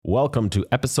Welcome to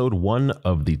episode 1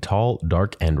 of the Tall,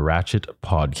 Dark, and Ratchet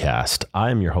podcast. I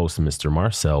am your host, Mr.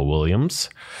 Marcel Williams,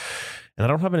 and I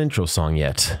don't have an intro song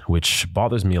yet, which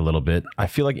bothers me a little bit. I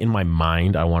feel like in my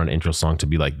mind, I want an intro song to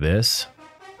be like this.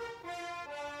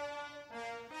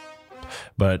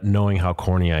 But knowing how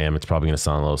corny I am, it's probably going to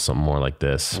sound a little something more like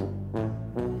this.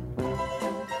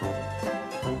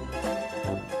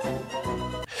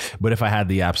 But if I had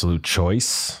the absolute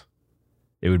choice,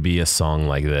 it would be a song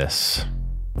like this.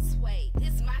 Sway,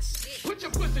 it's my shit. Put your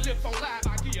pussy lips on live,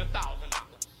 I give you $1,000.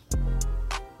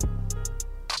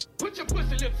 Put your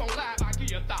pussy lips on live, I give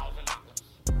you $1,000.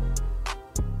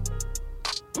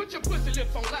 Put your pussy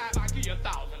lips on live, I give you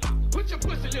 $1,000. Put your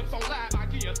pussy lips on live, I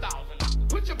give you $1,000.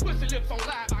 Put your pussy lips on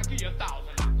live, I give you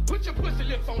 $1,000. Put your pussy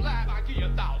lips on live, I give you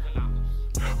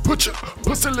 $1,000. Put your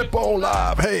pussy lip on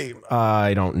live. Hey,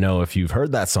 I don't know if you've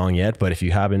heard that song yet, but if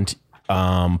you haven't,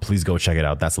 please go check it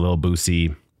out. That's Lil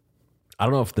Boosie. I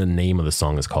don't know if the name of the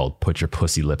song is called Put Your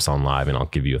Pussy Lips on Live and I'll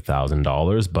give you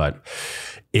 $1,000, but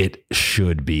it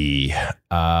should be.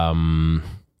 Happy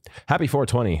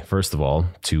 420, first of all,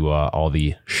 to all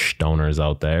the stoners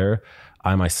out there.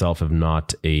 I myself am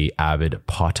not a avid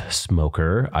pot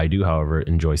smoker. I do, however,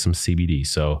 enjoy some CBD.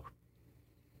 So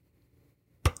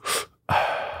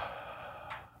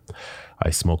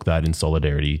I smoke that in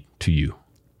solidarity to you.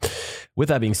 With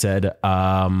that being said,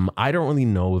 I don't really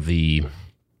know the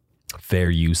fair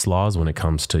use laws when it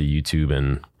comes to YouTube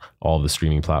and all the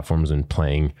streaming platforms and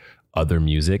playing other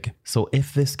music. So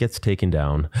if this gets taken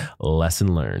down,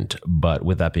 lesson learned. But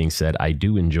with that being said, I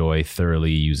do enjoy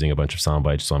thoroughly using a bunch of sound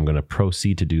bites, so I'm going to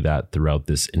proceed to do that throughout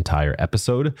this entire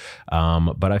episode.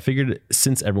 But I figured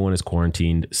since everyone is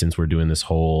quarantined, since we're doing this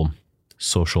whole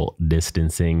social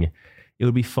distancing, it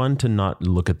would be fun to not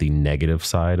look at the negative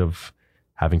side of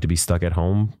having to be stuck at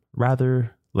home.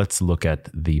 Rather, let's look at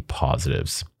the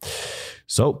positives.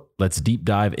 So let's deep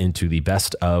dive into the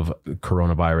best of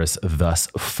coronavirus thus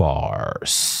far.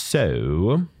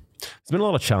 So there's been a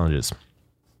lot of challenges.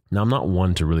 Now, I'm not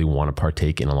one to really want to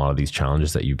partake in a lot of these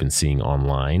challenges that you've been seeing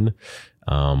online,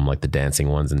 like the dancing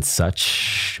ones and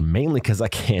such, mainly because I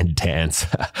can't dance.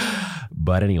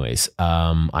 But anyways,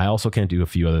 I also can't do a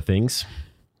few other things,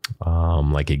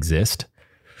 like exist.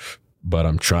 But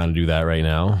I'm trying to do that right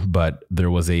now. But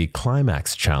there was a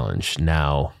climax challenge.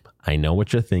 Now, I know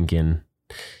what you're thinking.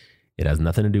 It has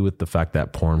nothing to do with the fact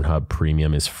that Pornhub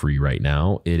Premium is free right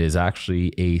now. It is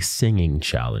actually a singing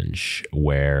challenge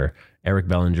where Eric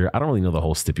Bellinger, I don't really know the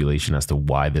whole stipulation as to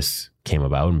why this came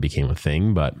about and became a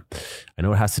thing, but I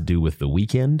know it has to do with The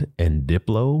Weeknd and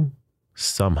Diplo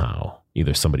somehow.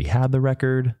 Either somebody had the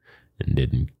record and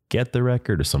didn't get the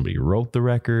record, or somebody wrote the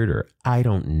record, or I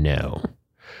don't know.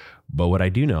 But what I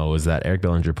do know is that Eric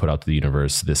Bellinger put out to the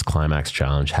universe this climax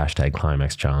challenge, hashtag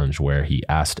climax challenge, where he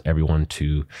asked everyone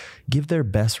to give their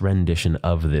best rendition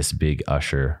of this Big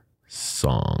Usher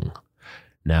song.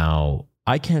 Now,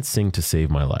 I can't sing to save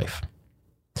my life.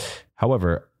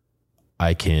 However,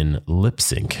 I can lip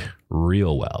sync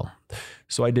real well.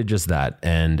 So I did just that.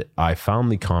 And I found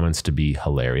the comments to be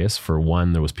hilarious. For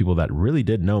one, there was people that really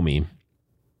did know me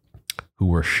who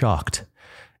were shocked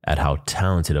at how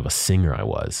talented of a singer I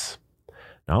was.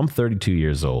 Now, I'm 32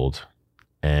 years old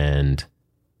and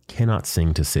cannot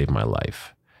sing to save my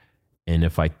life. And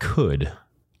if I could,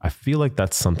 I feel like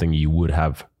that's something you would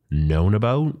have known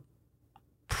about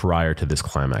prior to this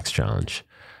climax challenge.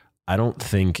 I don't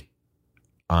think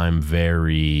I'm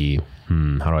very,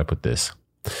 how do I put this?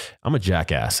 I'm a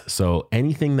jackass. So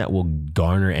anything that will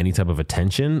garner any type of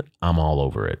attention, I'm all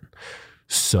over it.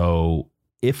 So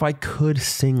if I could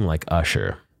sing like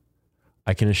Usher,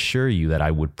 I can assure you that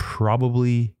I would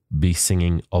probably be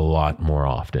singing a lot more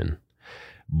often.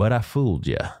 But I fooled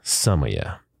you, some of you.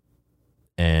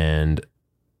 And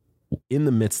in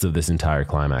the midst of this entire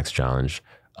climax challenge,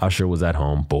 Usher was at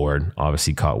home, bored,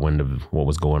 obviously caught wind of what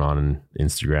was going on in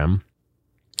Instagram,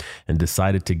 and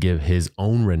decided to give his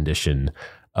own rendition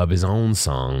of his own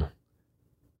song.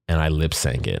 And I lip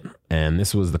sank it. And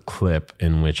this was the clip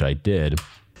in which I did.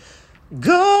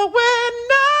 Going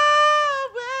nowhere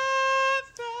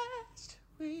fast,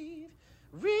 we've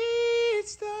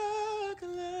reached the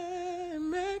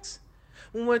climax.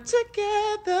 We're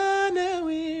together, now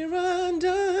we're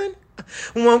undone.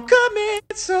 Won't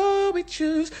commit, so we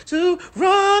choose to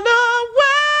run away.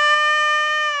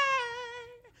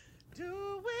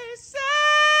 Do we separate?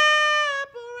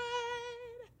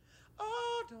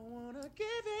 Oh, don't wanna give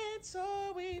in,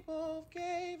 so we both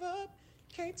gave up.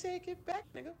 Can't take it back,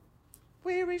 nigga.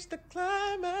 We reached the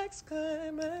climax.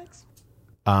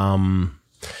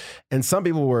 And some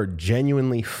people were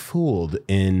genuinely fooled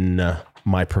in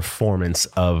my performance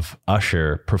of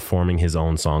Usher performing his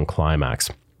own song Climax,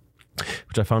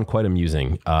 which I found quite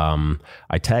amusing.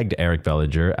 I tagged Eric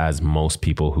Bellinger, as most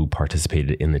people who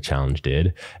participated in the challenge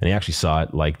did, and he actually saw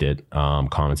it, liked it,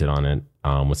 commented on it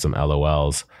with some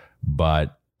LOLs.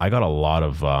 But I got a lot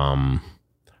of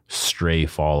stray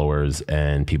followers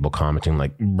and people commenting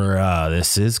like, bruh,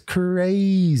 this is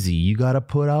crazy. You got to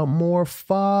put out more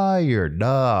fire,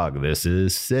 dog. This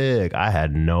is sick. I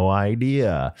had no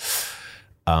idea.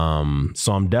 So I'm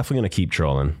definitely going to keep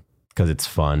trolling because it's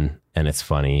fun and it's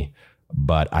funny,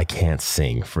 but I can't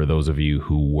sing. For those of you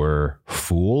who were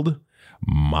fooled,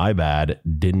 my bad.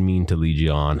 Didn't mean to lead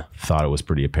you on. Thought it was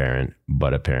pretty apparent,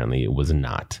 but apparently it was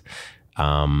not.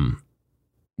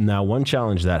 Now, one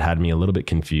challenge that had me a little bit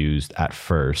confused at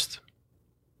first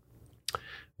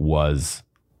was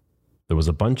there was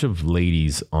a bunch of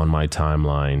ladies on my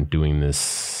timeline doing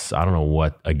this. I don't know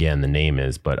what, again, the name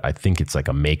is, but I think it's like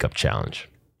a makeup challenge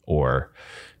or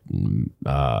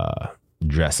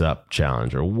dress up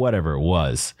challenge or whatever it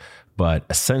was. But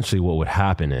essentially what would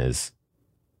happen is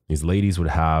these ladies would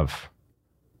have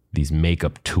these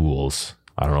makeup tools.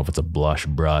 I don't know if it's a blush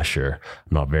brush, or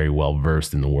I'm not very well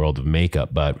versed in the world of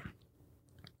makeup, but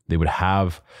they would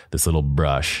have this little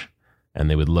brush and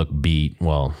they would look beat.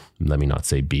 Well, let me not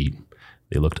say beat.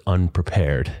 They looked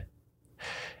unprepared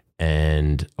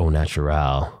and au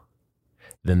natural.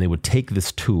 Then they would take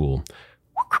this tool,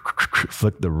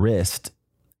 flick the wrist,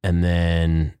 and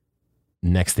then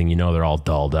next thing you know, they're all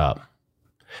dolled up,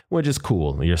 which is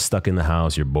cool. You're stuck in the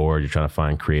house, you're bored, you're trying to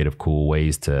find creative, cool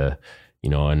ways to, you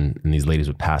know, and these ladies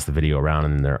would pass the video around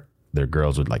and then their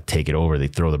girls would like take it over.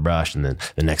 They'd throw the brush and then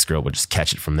the next girl would just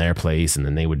catch it from their place and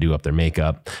then they would do up their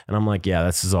makeup. And I'm like, yeah,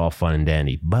 this is all fun and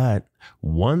dandy. But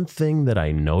one thing that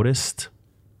I noticed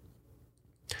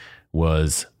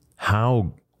was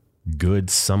how good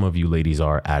some of you ladies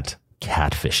are at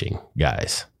catfishing,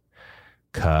 guys.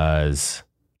 Cause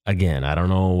again, I don't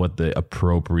know what the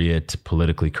appropriate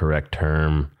politically correct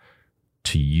term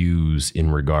to use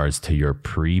in regards to your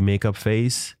pre-makeup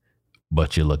face,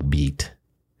 but you look beat.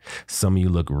 Some of you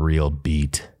look real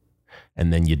beat.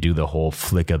 And then you do the whole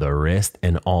flick of the wrist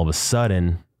and all of a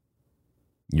sudden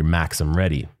you're Maxim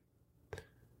ready.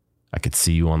 I could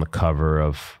see you on the cover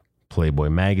of Playboy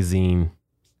magazine.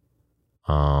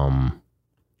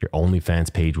 Your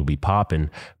OnlyFans page will be popping.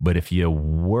 But if you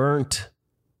weren't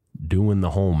doing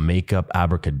the whole makeup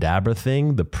abracadabra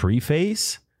thing, the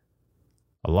pre-face,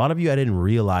 a lot of you I didn't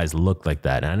realize looked like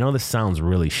that. And I know this sounds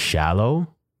really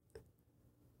shallow,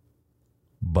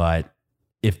 but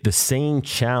if the same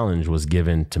challenge was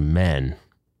given to men,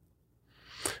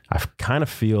 I kind of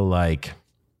feel like,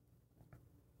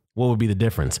 what would be the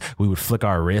difference? We would flick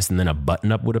our wrist and then a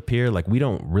button up would appear. Like, we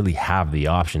don't really have the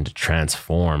option to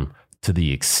transform to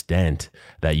the extent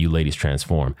that you ladies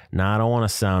transform. Now, I don't want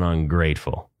to sound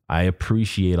ungrateful. I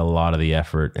appreciate a lot of the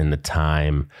effort and the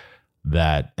time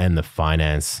that and the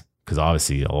finance, because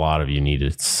obviously a lot of you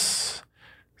needed some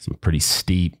pretty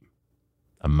steep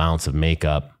amounts of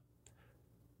makeup.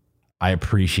 I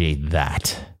appreciate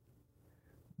that,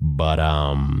 but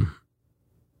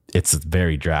it's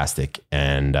very drastic,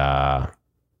 and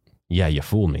yeah, you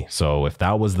fooled me. So if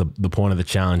that was the point of the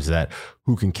challenge, that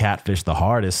who can catfish the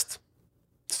hardest,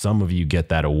 some of you get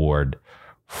that award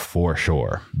for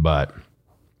sure. But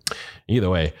either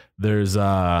way, there's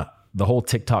the whole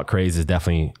TikTok craze has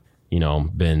definitely, you know,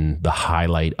 been the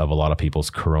highlight of a lot of people's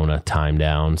Corona time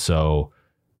down. So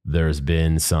there's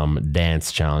been some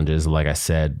dance challenges. Like I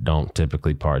said, don't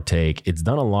typically partake. It's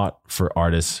done a lot for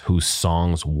artists whose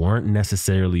songs weren't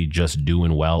necessarily just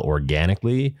doing well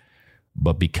organically,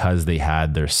 but because they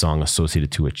had their song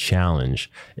associated to a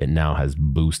challenge, it now has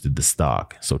boosted the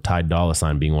stock. So Ty Dolla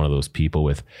 $ign being one of those people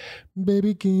with,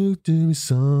 baby, can you do me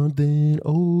something?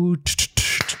 Oh,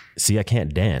 see, I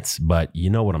can't dance, but you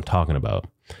know what I'm talking about.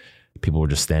 People were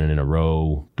just standing in a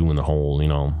row doing the whole, you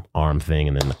know, arm thing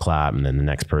and then the clap and then the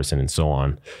next person and so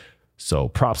on. So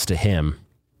props to him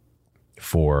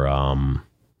for,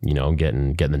 you know,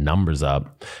 getting the numbers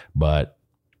up. But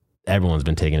everyone's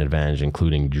been taking advantage,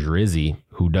 including Drizzy,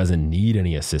 who doesn't need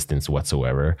any assistance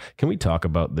whatsoever. Can we talk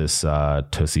about this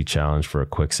Tussie challenge for a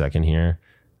quick second here?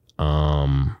 Let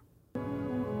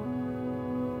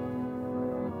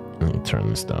me turn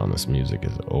this down. This music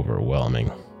is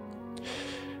overwhelming.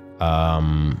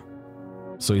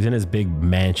 So he's in his big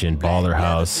mansion, baller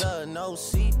house. No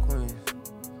sequins.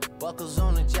 Buckles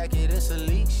on the jacket, it's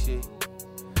elite shit.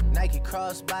 Nike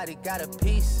crossbody got a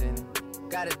piece in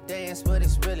it. Gotta dance, but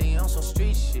it's really on some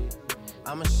street shit.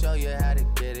 I'ma show you how to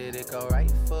get it. It go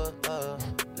right foot up,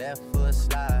 left foot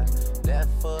slide,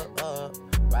 left foot up,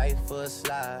 right foot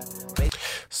slide.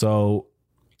 So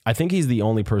I think he's the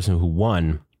only person who,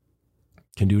 one,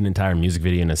 can do an entire music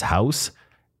video in his house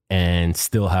and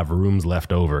still have rooms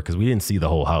left over, because we didn't see the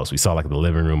whole house. We saw like the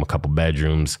living room, a couple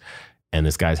bedrooms, and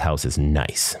this guy's house is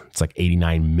nice. It's like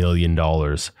 $89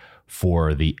 million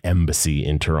for the embassy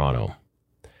in Toronto.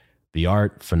 The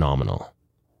art, phenomenal.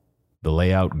 The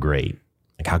layout, great.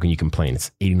 Like, how can you complain?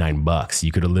 It's $89.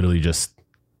 You could have literally just,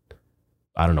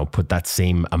 I don't know, put that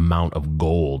same amount of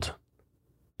gold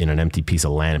in an empty piece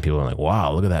of land, and people are like,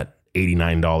 wow, look at that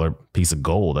 $89 piece of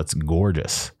gold. That's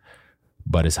gorgeous.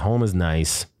 But his home is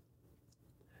nice.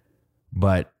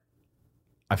 But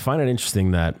I find it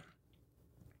interesting that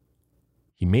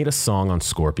he made a song on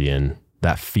Scorpion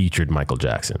that featured Michael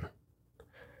Jackson.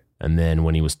 And then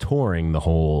when he was touring, the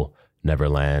whole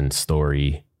Neverland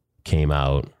story came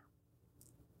out,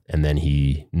 and then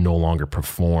he no longer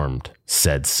performed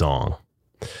said song.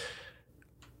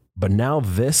 But now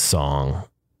this song,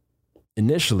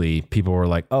 initially people were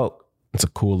like, oh, it's a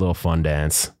cool little fun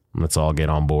dance. Let's all get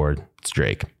on board. It's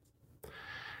Drake.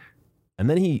 And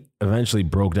then he eventually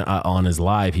broke down on his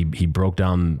live. He broke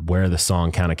down where the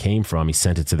song kind of came from. He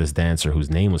sent it to this dancer whose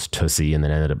name was Tootsie, and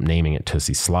then ended up naming it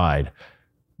Tootsie Slide.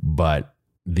 But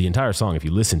the entire song, if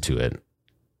you listen to it,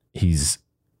 he's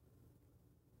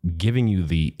giving you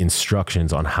the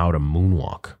instructions on how to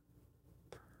moonwalk.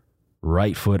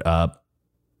 Right foot up,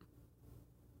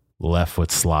 left foot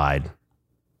slide.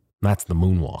 That's the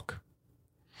moonwalk.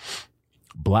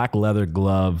 Black leather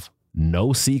glove,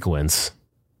 no sequence.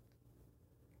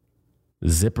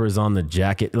 Zippers on the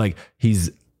jacket. Like, he's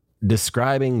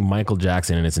describing Michael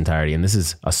Jackson in its entirety. And this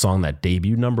is a song that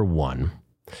debuted #1.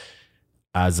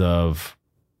 As of,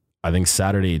 I think,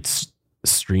 Saturday, it's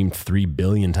streamed 3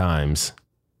 billion times.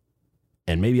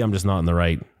 And maybe I'm just not in the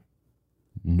right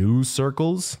news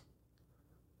circles,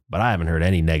 but I haven't heard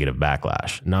any negative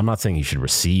backlash. Now, I'm not saying he should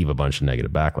receive a bunch of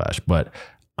negative backlash, but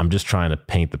I'm just trying to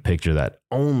paint the picture that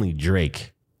only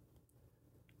Drake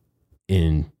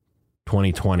in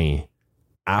 2020,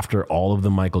 after all of the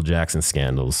Michael Jackson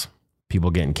scandals, people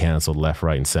getting canceled left,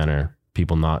 right, and center,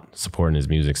 people not supporting his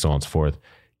music, so on and so forth,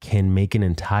 can make an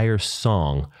entire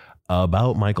song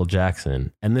about Michael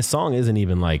Jackson. And this song isn't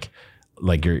even like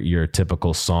your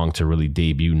typical song to really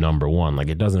debut #1. Like,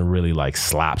 it doesn't really like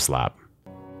slap.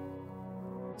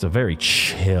 It's a very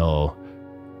chill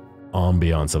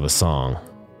ambiance of a song.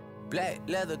 Black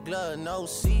leather glove, no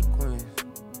sequins.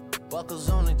 Buckles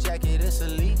on the jacket, it's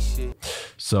elite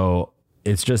shit. So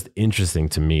it's just interesting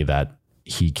to me that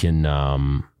he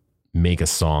can make a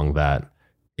song that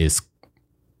is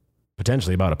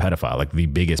potentially about a pedophile, like the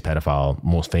biggest pedophile,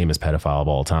 most famous pedophile of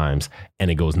all times,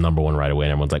 and it goes #1 right away,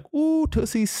 and everyone's like, ooh,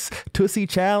 Tootsie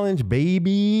challenge,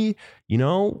 baby, you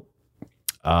know?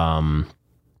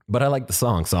 But I like the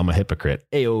song, so I'm a hypocrite.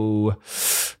 Ayo.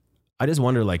 I just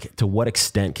wonder, like, to what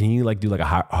extent can you like do like a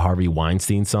Harvey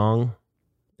Weinstein song,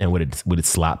 and would it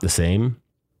slap the same?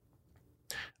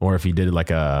 Or if he did like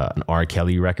an R.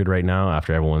 Kelly record right now,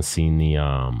 after everyone's seen the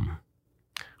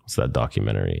what's that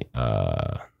documentary?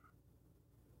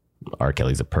 R.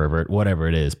 Kelly's a pervert, whatever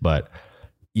it is. But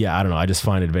yeah, I don't know. I just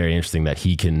find it very interesting that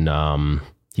he can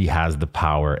he has the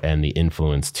power and the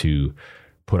influence to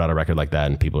put out a record like that,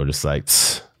 and people are just like,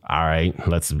 all right,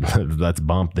 let's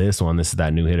bump this one. This is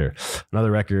that new hitter.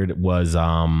 Another record was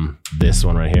this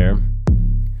one right here.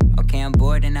 Okay, I'm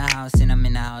bored in the house and I'm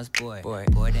in the house, boy.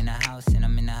 Bored in the house and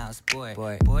I'm in the house, boy.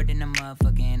 Bored in the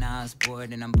motherfucking house,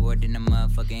 bored and I'm bored in the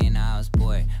motherfucking house,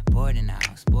 boy. Bored in the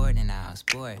house, bored in the house,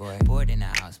 boy. Bored in the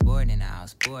house, bored in the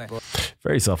house, boy.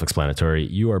 Very self-explanatory.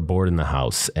 You are bored in the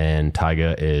house, and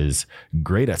Tyga is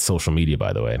great at social media,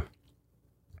 by the way.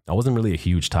 I wasn't really a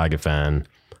huge Tyga fan.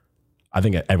 I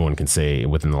think everyone can say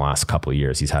within the last couple of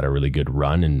years, he's had a really good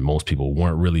run, and most people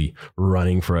weren't really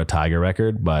running for a Tyga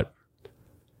record, but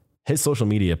his social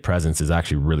media presence is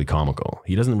actually really comical.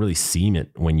 He doesn't really seem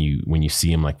it when you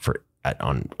see him like at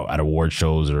award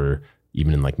shows or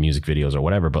even in like music videos or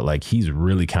whatever, but like he's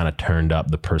really kind of turned up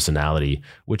the personality,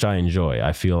 which I enjoy.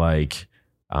 I feel like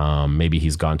maybe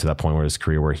he's gotten to that point where his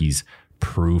career where he's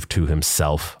proved to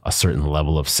himself a certain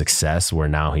level of success, where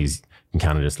now he's can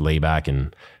kind of just lay back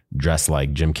and dress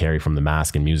like Jim Carrey from The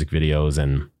Mask in music videos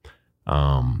and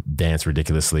dance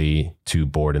ridiculously to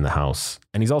Bored in the House.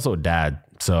 And he's also a dad,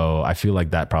 so I feel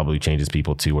like that probably changes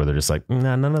people too, where they're just like,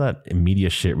 nah, none of that media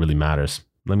shit really matters.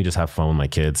 Let me just have fun with my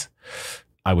kids.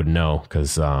 I would know,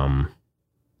 because none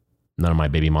of my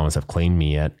baby mamas have claimed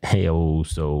me yet. Hey-oh,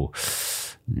 so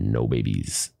no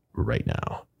babies right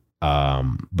now.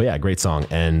 But yeah, great song.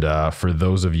 And for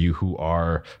those of you who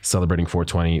are celebrating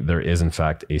 420, there is in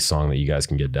fact a song that you guys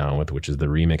can get down with, which is the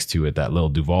remix to it that Lil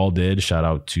Duval did. Shout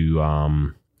out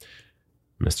to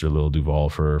Mr. Lil Duval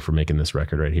for making this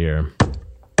record right here.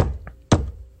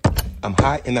 I'm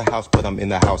high in the house, but I'm in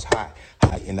the house high.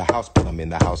 High in the house, but I'm in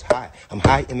the house high. I'm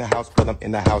high in the house, but I'm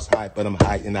in the house high. But I'm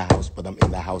high in the house, but I'm in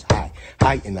the house high.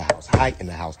 High in the house, high in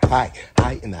the house, high.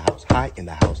 High in the house, high in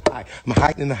the house, high. I'm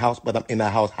high in the house, but I'm in the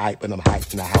house high. But I'm high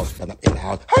in the house, but I'm in the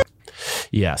house high.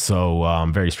 Yeah, so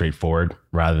very straightforward.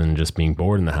 Rather than just being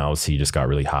bored in the house, he just got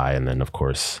really high. And then, of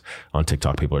course, on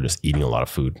TikTok, people are just eating a lot of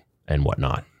food and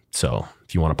whatnot. So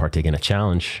if you want to partake in a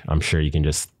challenge, I'm sure you can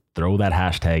just throw that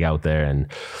hashtag out there and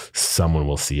someone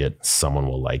will see it. Someone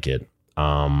will like it.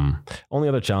 Only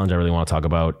other challenge I really want to talk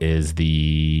about is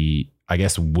I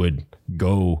guess would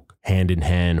go hand in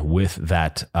hand with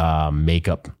that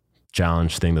makeup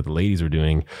challenge thing that the ladies were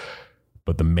doing.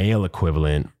 But the male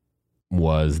equivalent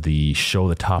was the show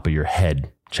the top of your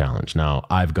head challenge. Now,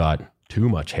 I've got too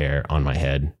much hair on my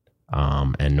head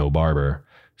and no barber.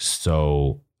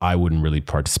 So I wouldn't really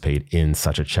participate in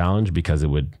such a challenge because it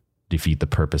would defeat the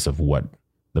purpose of what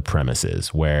the premise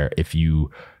is, where if you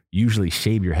usually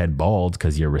shave your head bald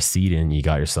because you're receding, you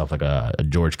got yourself like a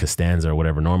George Costanza or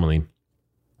whatever normally,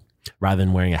 rather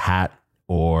than wearing a hat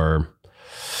or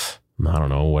I don't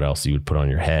know what else you would put on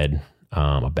your head,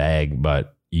 a bag,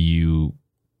 but you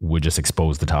would just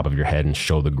expose the top of your head and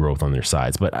show the growth on your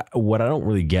sides. But what I don't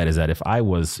really get is that if I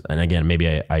was, and again,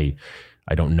 maybe I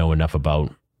don't know enough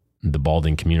about the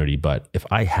balding community, but if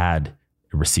I had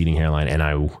a receding hairline and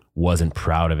I wasn't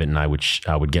proud of it and I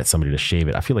would get somebody to shave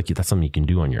it, I feel like that's something you can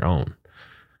do on your own.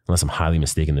 Unless I'm highly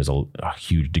mistaken, there's a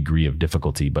huge degree of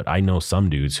difficulty, but I know some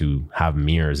dudes who have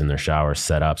mirrors in their shower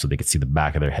set up so they could see the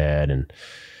back of their head.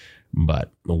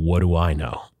 But what do I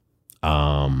know?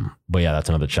 But yeah, that's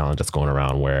another challenge that's going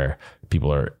around where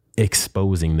people are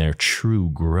exposing their true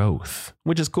growth,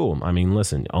 which is cool. I mean,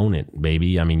 listen, own it,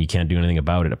 baby. I mean, you can't do anything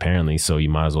about it apparently, so you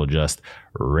might as well just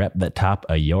rep the top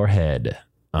of your head.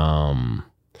 Now,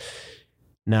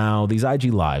 these IG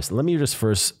lives, let me just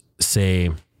first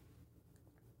say,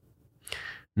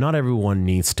 not everyone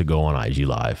needs to go on IG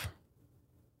live.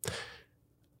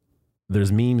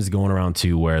 There's memes going around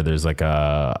too where there's like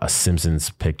a Simpsons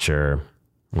picture.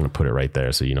 I'm going to put it right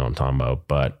there so you know what I'm talking about.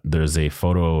 But there's a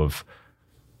photo of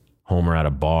Homer at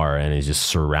a bar and he's just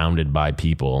surrounded by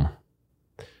people.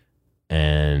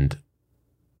 And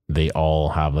they all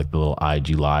have like the little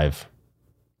IG Live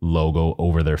logo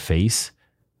over their face.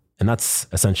 And that's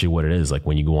essentially what it is. Like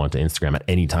when you go onto Instagram at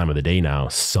any time of the day now,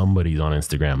 somebody's on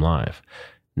Instagram Live.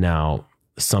 Now,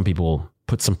 some people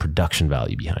put some production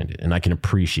value behind it, and I can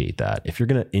appreciate that. If you're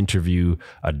going to interview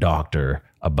a doctor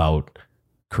about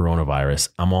coronavirus,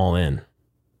 I'm all in.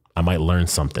 I might learn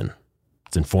something.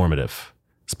 It's informative.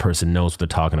 This person knows what they're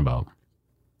talking about.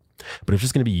 But if it's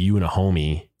just going to be you and a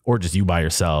homie, or just you by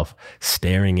yourself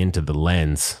staring into the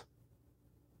lens,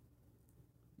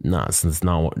 no, it's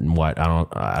not what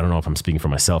I don't know if I'm speaking for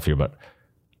myself here, but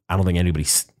I don't think anybody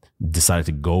decided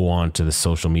to go on to the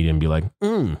social media and be like,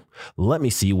 let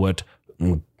me see what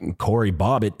Corey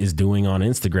Bobbitt is doing on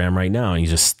Instagram right now. And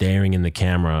he's just staring in the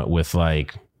camera with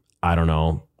like, I don't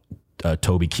know,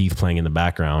 Toby Keith playing in the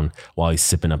background while he's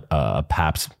sipping a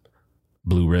Pabst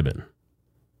Blue Ribbon.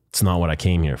 It's not what I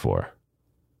came here for,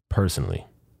 personally.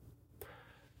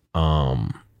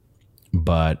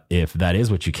 But if that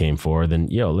is what you came for, then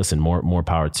listen, more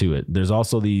power to it. There's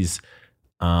also these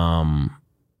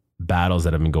battles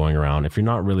that have been going around. If you're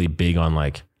not really big on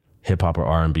like hip hop or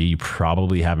R&B, you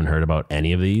probably haven't heard about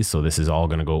any of these. So this is all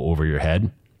going to go over your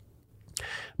head.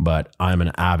 But I'm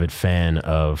an avid fan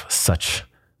of such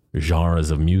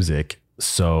genres of music.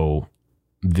 So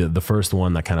the first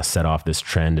one that kind of set off this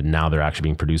trend, and now they're actually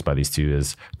being produced by these two,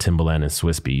 is Timbaland and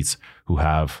Swiss Beats, who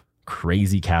have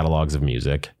crazy catalogs of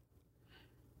music.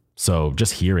 So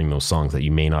just hearing those songs that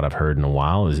you may not have heard in a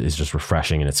while is just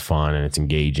refreshing, and it's fun and it's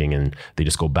engaging, and they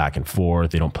just go back and forth.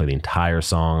 They don't play the entire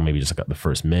song, maybe just like the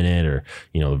first minute or,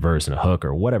 the verse and a hook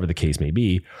or whatever the case may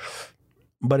be.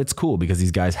 But it's cool because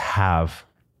these guys have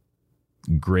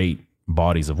great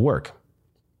bodies of work.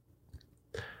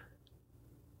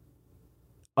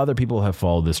 Other people have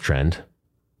followed this trend.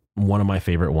 One of my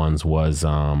favorite ones was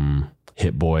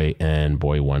Hit Boy and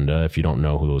Boy Wonder. If you don't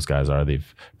know who those guys are,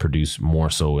 they've produced more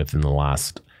so within the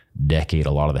last decade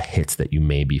a lot of the hits that you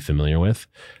may be familiar with.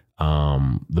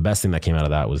 The best thing that came out of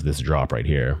that was this drop right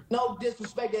here. No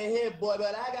disrespect to Hit Boy,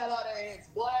 but I got all the hits,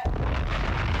 boy.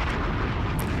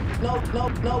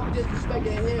 No disrespect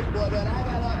to Hit Boy, but I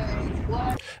got all the hits,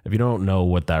 boy. If you don't know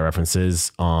what that reference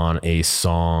is, on a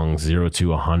song 0 to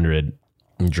 100,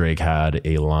 Drake had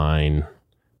a line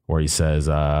where he says,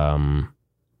 I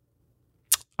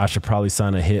should probably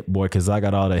sign a Hit Boy because I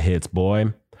got all the hits,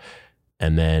 boy.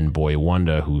 And then Boy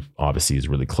Wonder, who obviously is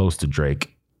really close to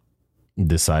Drake,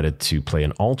 decided to play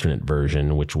an alternate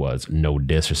version, which was No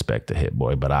Disrespect to Hit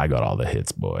Boy, but I got all the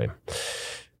hits, boy,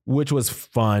 which was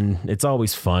fun. It's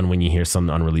always fun when you hear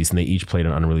something unreleased, and they each played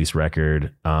an unreleased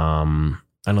record.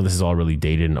 I know this is all really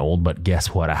dated and old, but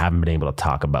guess what? I haven't been able to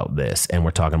talk about this, and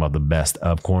we're talking about the best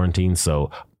of quarantine, so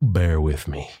bear with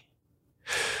me.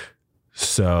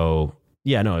 So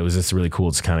yeah, no, it was just really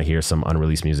cool to kind of hear some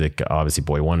unreleased music. Obviously,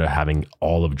 Boy Wonder having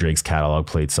all of Drake's catalog,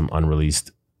 played some unreleased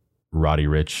Roddy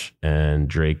Ricch and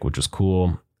Drake, which was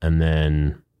cool. And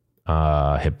then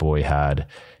Hit Boy had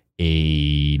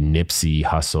a Nipsey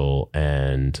Hussle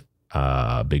and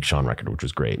Big Sean record, which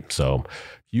was great. So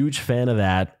huge fan of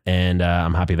that. And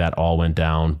I'm happy that all went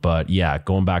down. But yeah,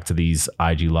 going back to these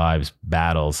IG Lives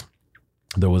battles,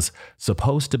 there was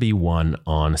supposed to be one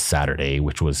on Saturday,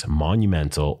 which was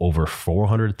monumental. Over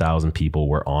 400,000 people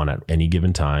were on at any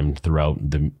given time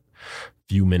throughout the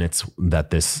few minutes that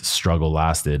this struggle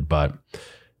lasted. But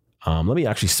let me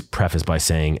actually preface by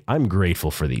saying I'm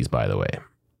grateful for these, by the way.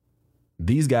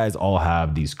 These guys all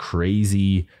have these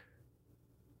crazy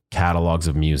catalogs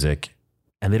of music,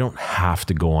 and they don't have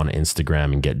to go on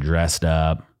Instagram and get dressed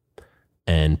up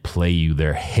and play you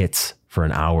their hits for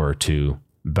an hour or two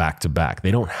back to back.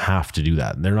 They don't have to do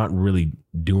that. They're not really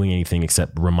doing anything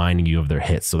except reminding you of their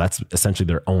hits. So that's essentially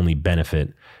their only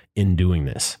benefit in doing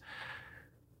this.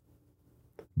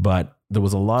 But there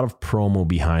was a lot of promo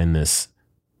behind this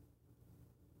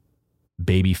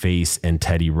Babyface and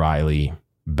Teddy Riley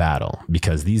battle,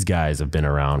 because these guys have been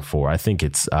around for, I think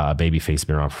it's Babyface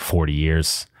been around for 40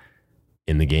 years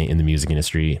in the game, in the music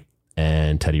industry,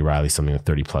 and Teddy Riley something like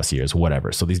 30 plus years,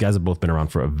 whatever. So these guys have both been around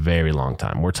for a very long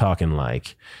time. We're talking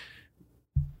like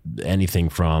anything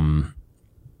from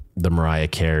the Mariah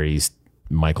Careys,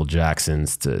 Michael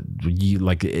Jacksons to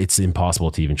like, it's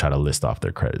impossible to even try to list off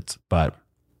their credits. But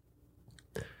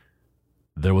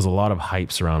there was a lot of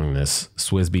hype surrounding this.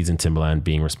 Swizz Beatz and Timbaland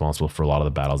being responsible for a lot of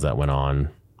the battles that went on.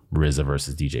 RZA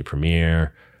versus DJ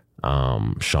Premier,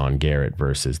 Sean Garrett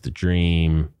versus The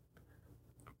Dream,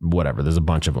 whatever. There's a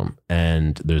bunch of them,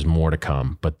 and there's more to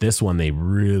come. But this one, they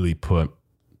really put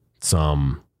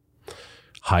some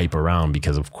hype around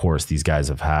because, of course, these guys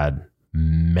have had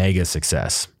mega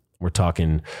success. We're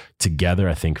talking together,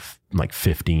 I think, like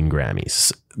 15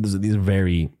 Grammys. These are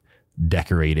very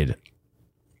decorated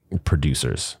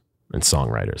producers and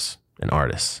songwriters and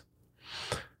artists.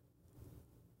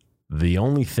 The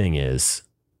only thing is,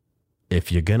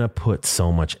 if you're going to put so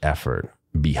much effort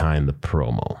behind the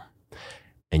promo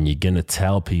and you're going to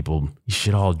tell people you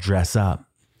should all dress up,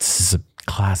 this is a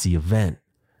classy event,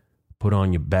 put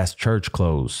on your best church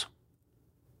clothes.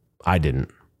 I didn't.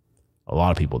 A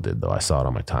lot of people did, though. I saw it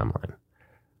on my timeline.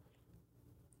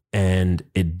 And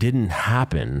it didn't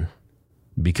happen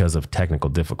because of technical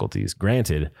difficulties.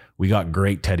 Granted, we got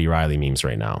great Teddy Riley memes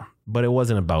right now, but it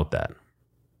wasn't about that.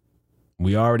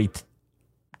 We already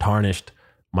tarnished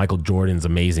Michael Jordan's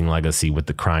amazing legacy with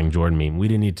the crying Jordan meme. We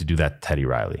didn't need to do that to Teddy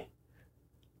Riley.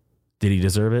 Did he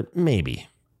deserve it? Maybe.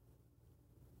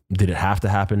 Did it have to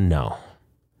happen? No.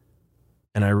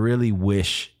 And I really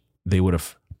wish they would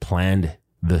have planned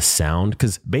the sound,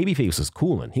 because Babyface was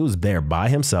coolin'. He was there by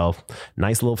himself,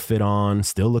 nice little fit on,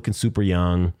 still looking super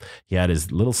young. He had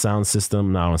his little sound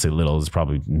system. I don't want to say little, it's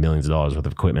probably millions of dollars worth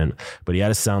of equipment, but he had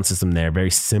his sound system there,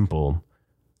 very simple.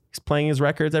 He's playing his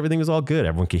records. Everything was all good.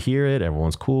 Everyone could hear it.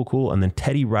 Everyone's cool. And then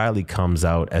Teddy Riley comes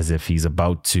out as if he's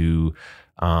about to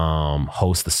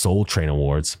host the Soul Train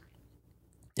Awards.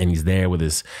 And he's there with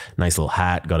his nice little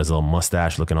hat, got his little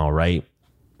mustache looking all right.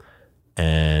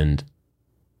 And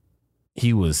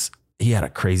he had a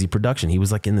crazy production. He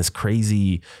was like in this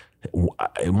crazy,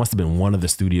 it must have been one of the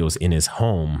studios in his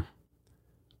home,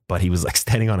 but he was like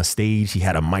standing on a stage. He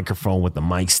had a microphone with the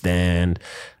mic stand.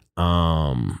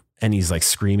 And he's like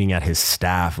screaming at his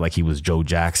staff like he was Joe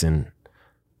Jackson.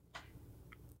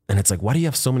 And it's like, why do you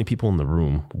have so many people in the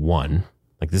room? One,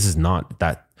 like, this is not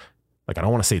that, like, I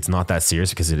don't want to say it's not that serious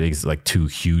because it is like two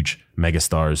huge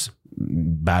megastars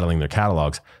battling their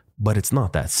catalogs, but it's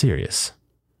not that serious.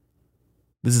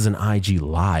 This is an IG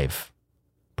Live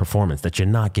performance that you're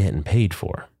not getting paid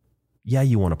for. Yeah,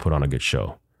 you want to put on a good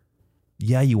show.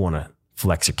 Yeah, you want to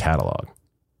flex your catalog.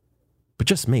 But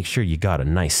just make sure you got a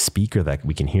nice speaker that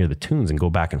we can hear the tunes and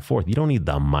go back and forth. You don't need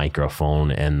the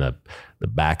microphone and the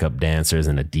backup dancers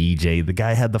and the DJ. The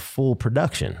guy had the full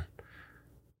production.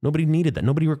 Nobody needed that.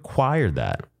 Nobody required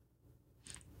that.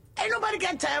 Ain't nobody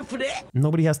got time for that.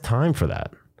 Nobody has time for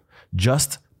that.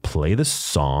 Just play the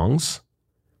songs.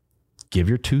 Give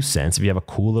your 2 cents. If you have a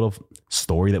cool little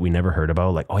story that we never heard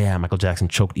about, like, oh yeah, Michael Jackson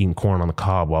choked eating corn on the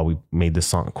cob while we made this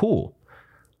song, cool.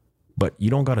 but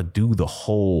you don't got to do the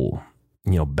whole,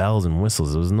 bells and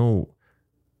whistles. There's no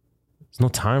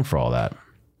time for all that.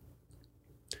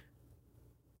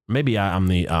 Maybe I'm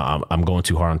going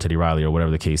too hard on Teddy Riley or whatever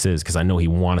the case is, because I know he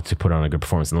wanted to put on a good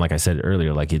performance. And like I said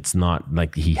earlier, like it's not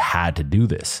like he had to do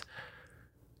this.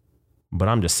 But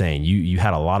I'm just saying, you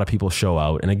had a lot of people show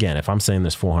out. And again, if I'm saying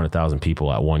there's 400,000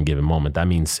 people at one given moment, that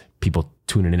means people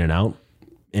tuning in and out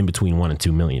in between 1 and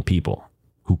 2 million people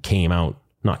who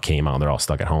not came out, they're all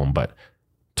stuck at home, but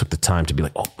took the time to be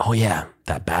like, oh yeah,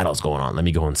 that battle's going on. Let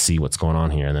me go and see what's going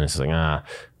on here. And then it's just like,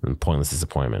 pointless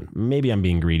disappointment. Maybe I'm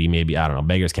being greedy. Maybe, I don't know.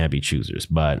 Beggars can't be choosers.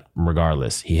 But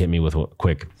regardless, he hit me with a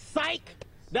quick. Psych!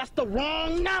 That's the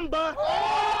wrong number!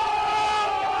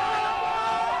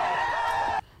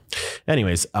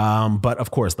 Anyways, but of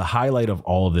course, the highlight of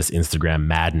all of this Instagram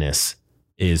madness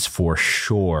is for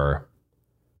sure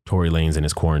Tory Lanez and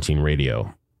his quarantine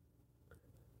radio.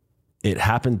 It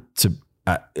happened to,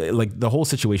 like, the whole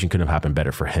situation couldn't have happened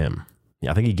better for him.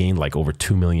 Yeah, I think he gained like over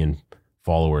 2 million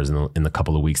followers in the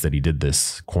couple of weeks that he did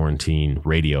this quarantine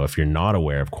radio. If you're not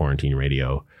aware of quarantine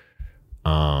radio,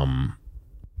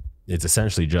 it's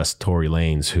essentially just Tory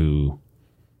Lanez who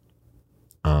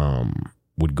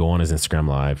would go on his Instagram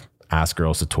live, ask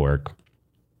girls to twerk.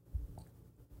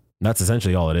 That's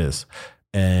essentially all it is.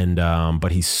 And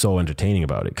but he's so entertaining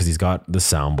about it because he's got the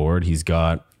soundboard, he's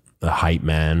got the hype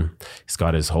man, he's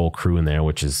got his whole crew in there,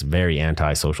 which is very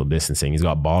anti-social distancing. He's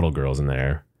got bottle girls in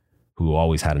there who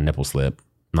always had a nipple slip,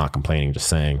 not complaining, just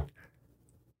saying.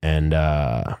 And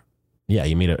yeah,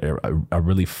 he made a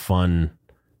really fun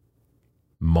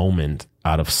moment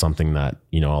out of something that,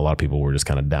 a lot of people were just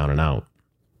kind of down and out.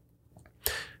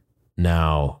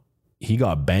 Now, he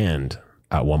got banned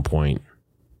at one point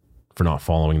for not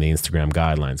following the Instagram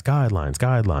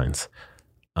guidelines.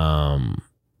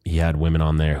 He had women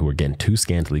on there who were getting too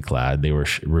scantily clad. They were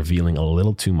revealing a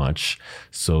little too much.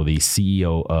 So the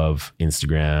CEO of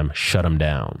Instagram shut him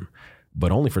down,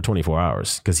 but only for 24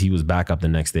 hours because he was back up the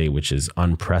next day, which is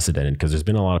unprecedented because there's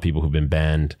been a lot of people who've been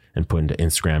banned and put into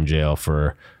Instagram jail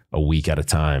for a week at a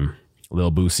time.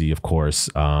 Lil Boosie, of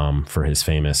course, for his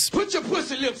famous Put your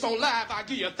pussy lips on live, I'll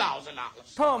give you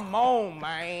 $1,000. Come on,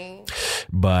 man.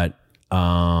 But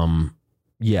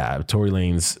yeah, Tory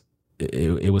Lanez,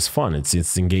 it was fun.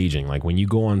 It's engaging. Like when you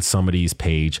go on somebody's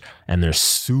page and they're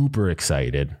super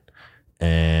excited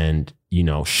and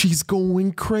she's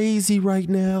going crazy right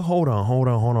now. Hold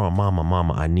on,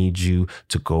 mama, I need you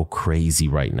to go crazy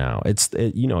right now.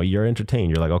 You're entertained.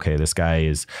 You're like, okay, this guy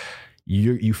is.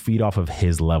 You feed off of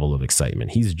his level of excitement.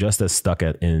 He's just as stuck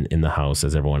in the house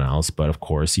as everyone else, but of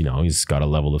course, he's got a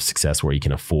level of success where he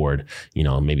can afford,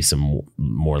 maybe some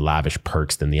more lavish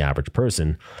perks than the average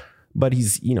person. But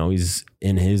he's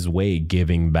in his way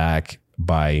giving back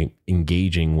by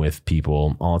engaging with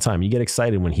people all the time. You get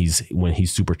excited when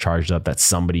he's super charged up that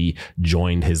somebody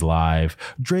joined his live.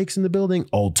 Drake's in the building,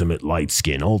 ultimate light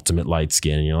skin.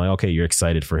 And you're like, okay, you're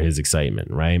excited for his excitement,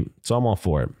 right? So I'm all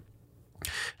for it.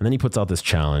 And then he puts out this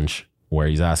challenge where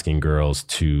he's asking girls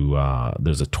to,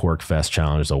 there's a twerk fest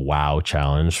challenge, a wow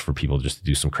challenge for people just to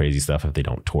do some crazy stuff if they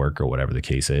don't twerk or whatever the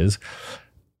case is.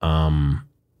 And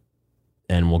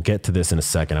we'll get to this in a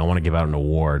second. I want to give out an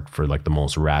award for like the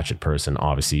most ratchet person.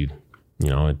 Obviously,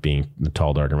 it being the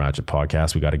Tall, Dark, and Ratchet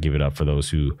podcast, we got to give it up for those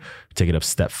who take it a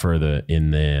step further in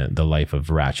the life of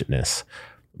ratchetness.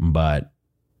 But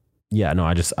yeah, no,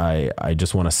 I just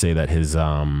want to say that his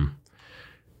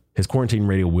quarantine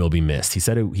radio will be missed. He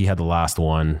said he had the last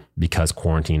one because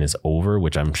quarantine is over,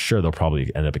 which I'm sure they'll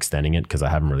probably end up extending it because I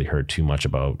haven't really heard too much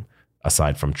about,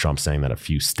 aside from Trump saying that a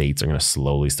few states are going to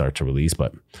slowly start to release,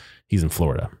 but he's in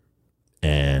Florida.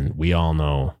 And we all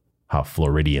know how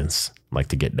Floridians like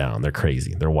to get down. They're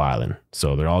crazy. They're wilding.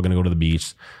 So they're all going to go to the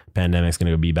beach. Pandemic's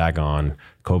going to be back on.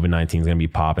 COVID-19 is going to be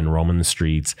popping, roaming the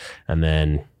streets. And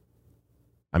then,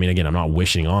 I mean, again, I'm not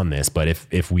wishing on this, but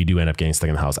if we do end up getting stuck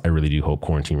in the house, I really do hope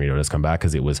quarantine radio does come back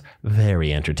because it was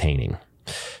very entertaining.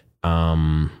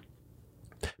 But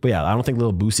yeah, I don't think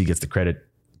Lil Boosie gets the credit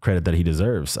that he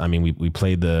deserves. I mean, we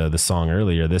played the song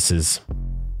earlier. This is.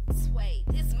 Sway,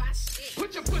 this my shit.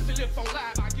 Put your pussy lips on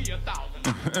live, I'll give you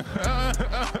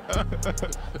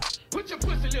 $1,000. Put your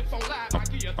pussy lips on live, I'll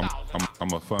give you $1,000.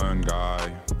 I'm a fun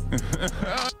guy.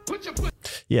 Put your pussy.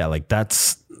 Yeah, like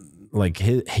that's like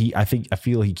I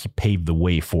feel he paved the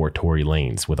way for Tory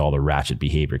Lanez with all the ratchet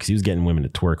behavior because he was getting women to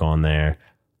twerk on there.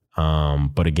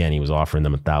 But again, he was offering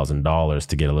them $1,000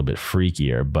 to get a little bit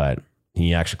freakier, but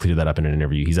he actually cleared that up in an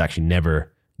interview. He's actually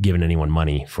never given anyone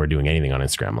money for doing anything on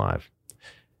Instagram Live.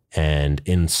 And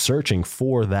in searching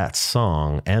for that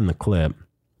song and the clip,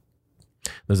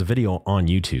 there's a video on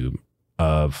YouTube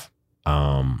of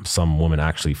some woman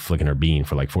actually flicking her bean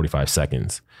for like 45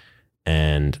 seconds.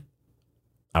 And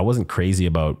I wasn't crazy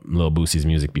about Lil Boosie's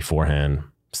music beforehand.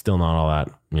 Still not all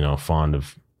that, fond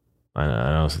of. I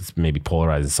know it's maybe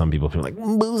polarizing some people. People are like,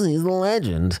 Boosie's a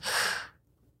legend.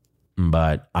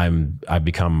 But I've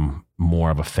become more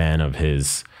of a fan of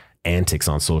his antics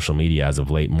on social media as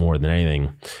of late, more than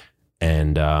anything.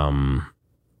 And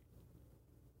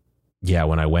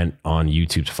when I went on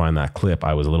YouTube to find that clip,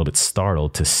 I was a little bit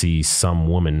startled to see some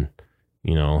woman,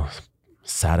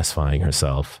 satisfying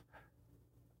herself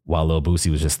while Lil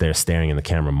Boosie was just there staring in the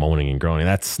camera, moaning and groaning.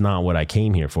 That's not what I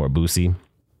came here for, Boosie.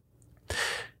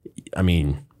 I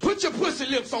mean, Put your pussy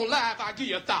lips on live, I'll give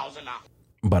you $1,000.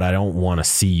 But I don't want to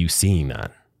see you seeing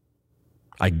that.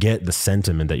 I get the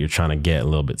sentiment that you're trying to get a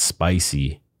little bit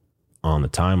spicy on the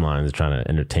timelines, trying to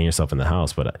entertain yourself in the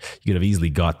house, but you could have easily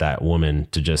got that woman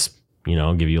to just,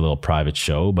 give you a little private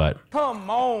show, but Come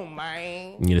on,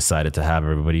 man. you decided to have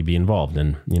everybody be involved.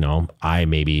 And, I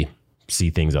maybe see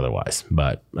things otherwise.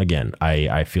 But again,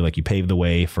 I feel like you paved the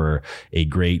way for a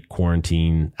great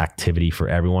quarantine activity for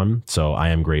everyone. So I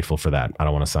am grateful for that. I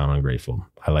don't want to sound ungrateful.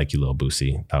 I like you, Lil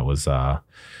Boosie.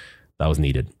 That was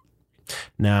needed.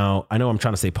 Now, I know I'm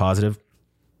trying to stay positive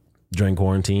during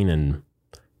quarantine and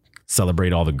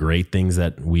celebrate all the great things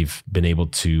that we've been able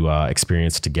to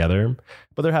experience together.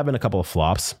 But there have been a couple of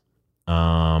flops.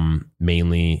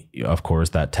 Mainly, of course,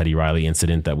 that Teddy Riley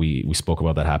incident that we spoke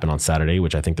about that happened on Saturday,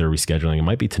 which I think they're rescheduling. It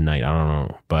might be tonight. I don't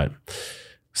know, but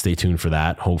stay tuned for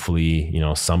that. Hopefully,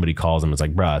 somebody calls them. It's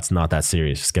like, bruh, it's not that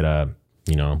serious. Just get a,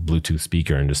 Bluetooth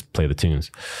speaker and just play the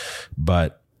tunes.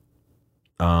 But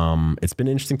it's been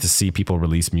interesting to see people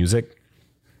release music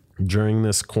during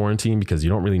this quarantine because you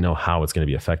don't really know how it's going to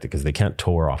be affected because they can't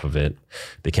tour off of it.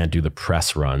 They can't do the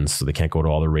press runs, so they can't go to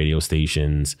all the radio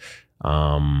stations.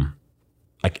 I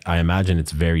imagine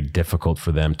it's very difficult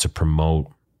for them to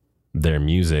promote their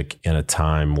music in a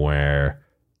time where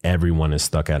everyone is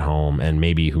stuck at home and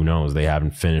maybe, who knows, they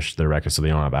haven't finished their record, so they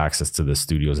don't have access to the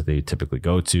studios that they typically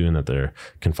go to and that they're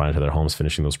confined to their homes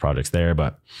finishing those projects there.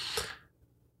 But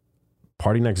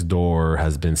Party Next Door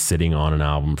has been sitting on an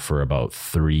album for about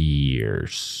 3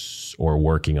 years or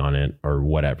working on it or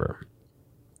whatever.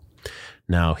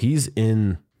 Now he's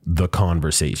in the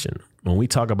conversation. When we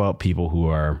talk about people who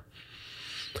are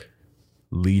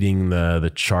leading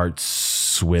the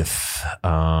charts with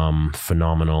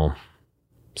phenomenal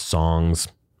songs,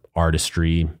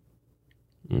 artistry,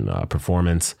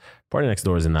 performance, Party Next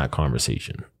Door is in that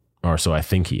conversation, or so I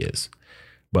think he is.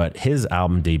 But his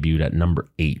album debuted at number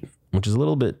 8, which is a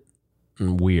little bit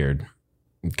weird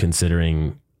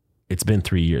considering it's been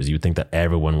 3 years. You would think that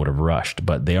everyone would have rushed,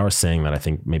 but they are saying that I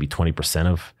think maybe 20%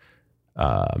 of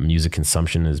music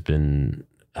consumption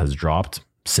has dropped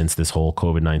since this whole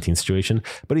COVID-19 situation.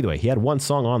 But either way, he had one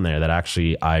song on there that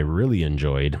actually I really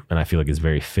enjoyed and I feel like is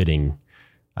very fitting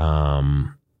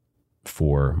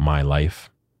for my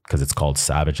life because it's called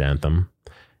Savage Anthem.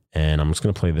 And I'm just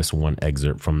going to play this one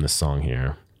excerpt from this song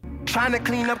here. Trying to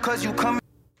clean up cause you come.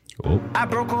 Oh. I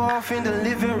broke her off in the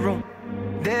living room.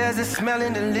 There's a smell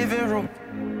in the living room.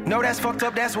 No, that's fucked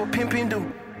up, that's what pimpin'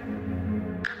 do.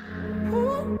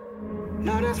 Ooh.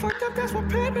 No, that's fucked up, that's what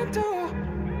pimpin' do.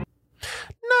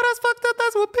 No, that's fucked up,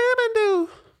 that's what pimpin'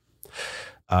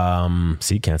 do.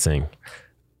 See, can't sing.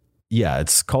 Yeah,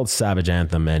 it's called Savage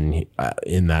Anthem, and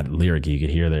in that lyric you could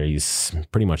hear there, he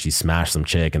smashed some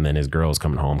chick, and then his girl was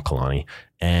coming home, Kalani,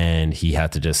 and he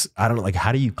had to just, I don't know, like,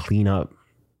 how do you clean up?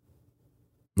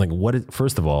 Like,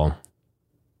 first of all,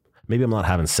 maybe I'm not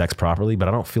having sex properly, but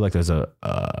I don't feel like there's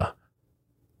a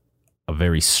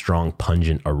very strong,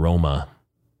 pungent aroma.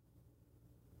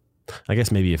 I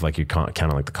guess maybe if like you kind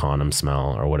of like the condom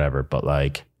smell or whatever, but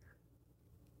like,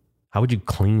 how would you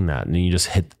clean that? And then you just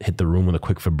hit the room with a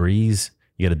quick Febreze.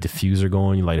 You get a diffuser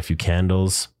going. You light a few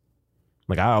candles.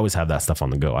 Like, I always have that stuff on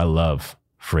the go. I love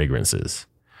fragrances,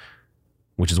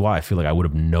 which is why I feel like I would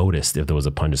have noticed if there was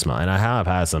a pungent smell. And I have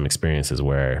had some experiences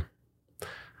where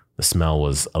the smell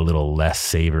was a little less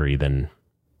savory than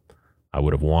I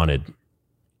would have wanted.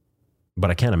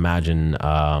 But I can't imagine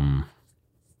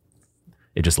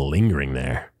it just lingering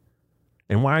there.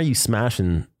 And why are you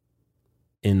smashing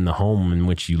in the home in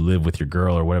which you live with your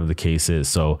girl or whatever the case is?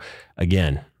 So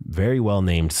again, very well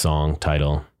named song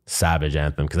title, Savage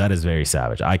Anthem, because that is very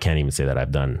savage. I can't even say that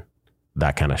I've done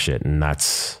that kind of shit. And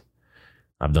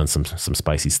I've done some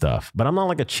spicy stuff, but I'm not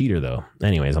like a cheater though.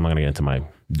 Anyways, I'm not gonna get into my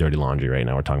dirty laundry right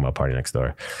now. We're talking about Party Next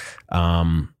Door.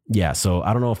 Yeah. So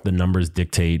I don't know if the numbers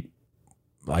dictate.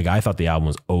 Like, I thought the album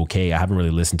was okay. I haven't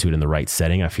really listened to it in the right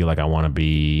setting. I feel like I want to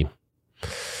be,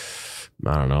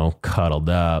 I don't know, cuddled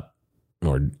up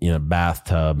or in a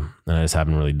bathtub, and I just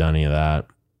haven't really done any of that.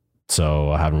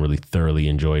 So I haven't really thoroughly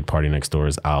enjoyed Party Next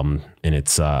Door's album in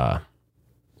its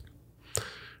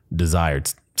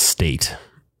desired state.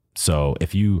 So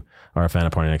if you are a fan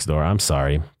of Party Next Door, I'm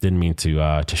sorry. Didn't mean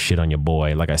to shit on your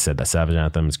boy. Like I said, that Savage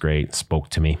Anthem is great. Spoke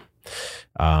to me.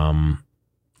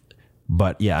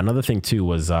 But yeah, another thing too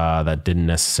was that didn't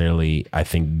necessarily, I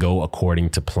think, go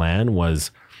according to plan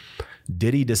was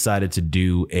Diddy decided to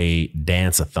do a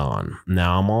dance-a-thon.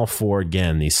 Now, I'm all for,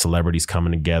 again, these celebrities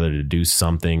coming together to do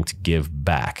something to give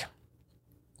back.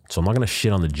 So I'm not going to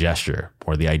shit on the gesture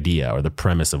or the idea or the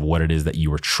premise of what it is that you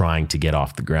were trying to get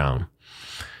off the ground.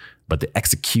 But the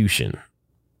execution,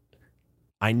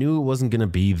 I knew it wasn't going to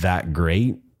be that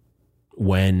great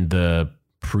when the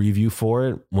preview for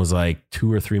it was like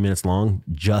 2 or 3 minutes long,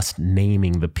 just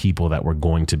naming the people that were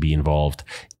going to be involved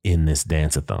in this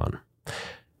dance-a-thon.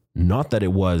 Not that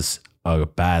it was a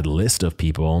bad list of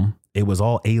people. It was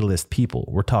all A-list people.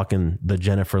 We're talking the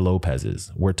Jennifer Lopez's.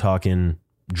 We're talking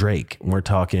Drake. We're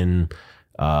talking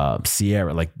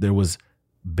Sierra. Like, there was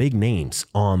big names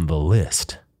on the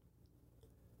list.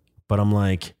 But I'm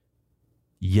like,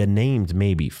 you named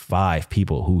maybe 5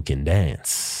 people who can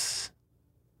dance.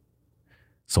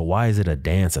 So why is it a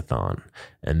dance-a-thon?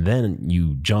 And then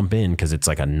you jump in because it's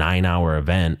like a 9-hour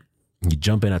event. You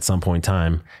jump in at some point in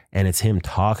time and it's him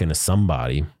talking to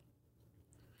somebody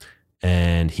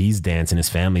and he's dancing. His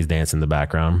family's dancing in the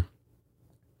background.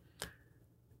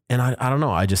 And I don't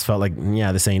know. I just felt like,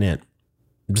 yeah, this ain't it.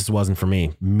 It just wasn't for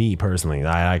me personally.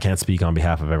 I can't speak on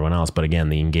behalf of everyone else. But again,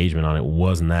 the engagement on it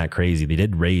wasn't that crazy. They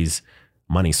did raise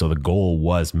money. So the goal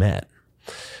was met.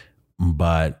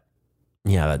 But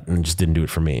yeah, that just didn't do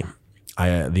it for me.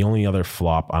 The only other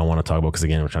flop I want to talk about, because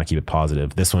again, we're trying to keep it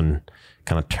positive. This one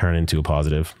kind of turned into a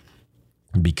positive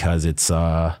because it's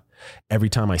every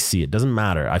time I see it, doesn't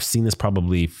matter. I've seen this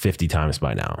probably 50 times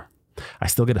by now. I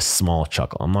still get a small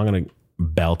chuckle. I'm not going to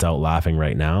belt out laughing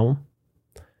right now.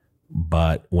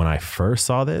 But when I first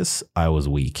saw this, I was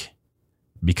weak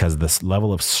because this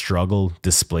level of struggle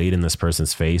displayed in this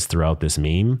person's face throughout this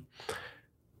meme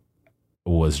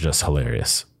was just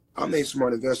hilarious. I made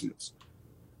smart investments.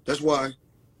 That's why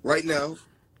right now,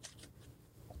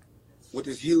 with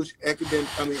this huge academic,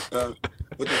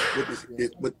 with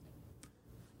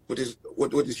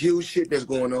this huge shit that's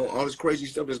going on, all this crazy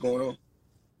stuff that's going on.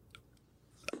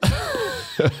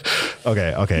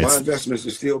 Okay. My investments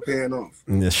are still paying off.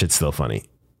 This shit's still funny.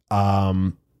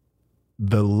 The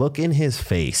look in his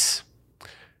face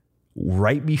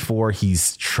right before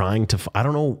he's trying to, I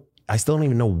don't know, I still don't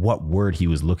even know what word he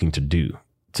was looking to do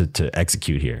to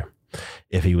execute here.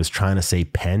 If he was trying to say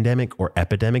pandemic or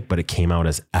epidemic, but it came out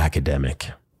as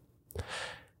academic.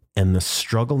 And the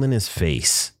struggle in his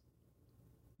face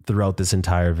throughout this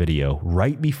entire video,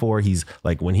 right before he's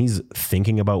like, when he's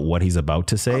thinking about what he's about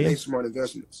to say. I made smart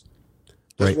investments.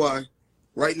 That's why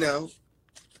right now,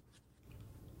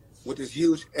 with this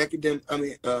huge academic,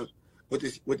 with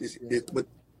this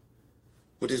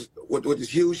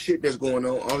huge shit that's going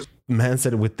on, all this. Man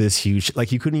said with this huge,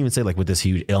 like, you couldn't even say like with this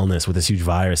huge illness, with this huge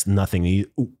virus, nothing.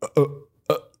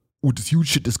 With this huge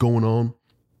shit that's going on.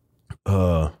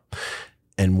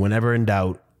 And whenever in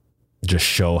doubt, just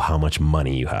show how much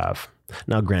money you have.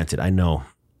 Now, granted, I know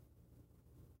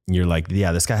you're like,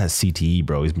 yeah, this guy has CTE,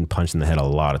 bro. He's been punched in the head a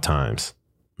lot of times.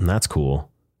 And that's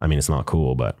cool. I mean, it's not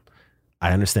cool, but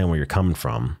I understand where you're coming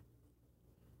from.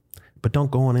 But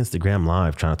don't go on Instagram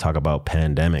Live trying to talk about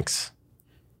pandemics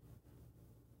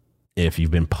if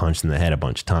you've been punched in the head a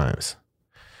bunch of times.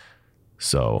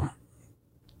 So,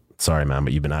 sorry, man,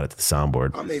 but you've been added to the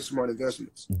soundboard. I made smart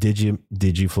investments. Did you,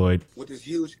 Floyd? With this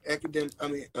huge academic,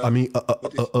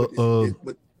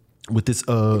 with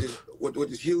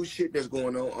this huge shit that's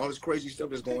going on, all this crazy stuff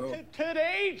that's going on.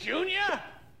 Today, Junior.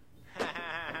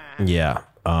 Yeah,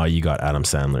 you got Adam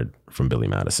Sandler from Billy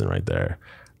Madison right there.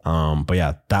 But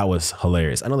yeah, that was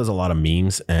hilarious. I know there's a lot of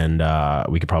memes, and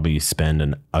we could probably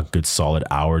spend a good solid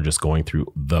hour just going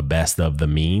through the best of the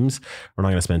memes. We're not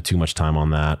going to spend too much time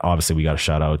on that. Obviously, we got to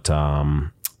shout out.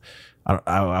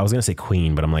 I was going to say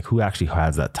Queen, but I'm like, who actually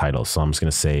has that title? So I'm just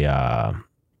going to say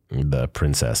the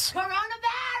princess.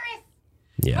 Coronavirus.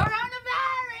 Yeah.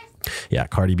 Coronavirus. Yeah,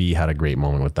 Cardi B had a great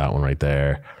moment with that one right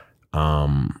there.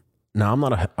 Now, I'm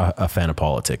not a fan of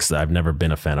politics. I've never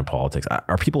been a fan of politics.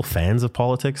 Are people fans of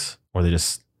politics, or they're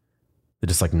just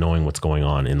like knowing what's going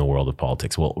on in the world of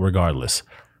politics? Well, regardless,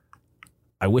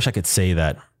 I wish I could say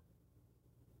that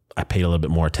I paid a little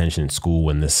bit more attention in school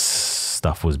when this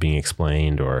stuff was being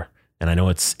explained, and I know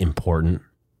it's important.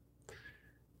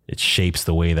 It shapes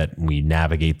the way that we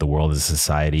navigate the world as a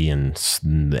society and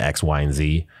the X, Y, and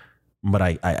Z. But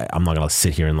I'm not going to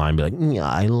sit here and lie and be like, yeah,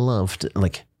 I loved it.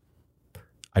 Like,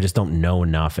 I just don't know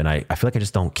enough. And I feel like I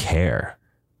just don't care.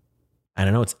 And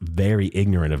I know it's very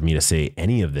ignorant of me to say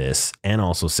any of this and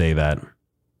also say that,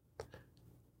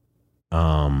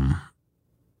 I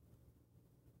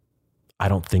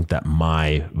don't think that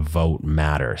my vote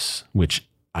matters, which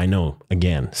I know,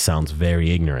 again, sounds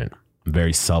very ignorant,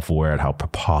 very self-aware at how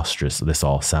preposterous this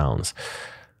all sounds.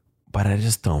 But I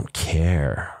just don't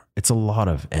care. It's a lot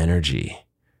of energy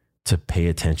to pay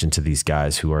attention to these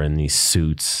guys who are in these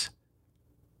suits.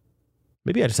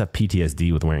 Maybe I just have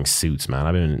PTSD with wearing suits, man.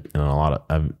 I'm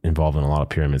involved in a lot of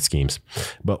pyramid schemes.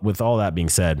 But with all that being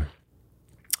said,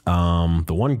 the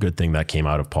one good thing that came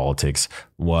out of politics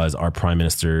was our prime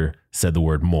minister said the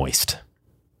word moist.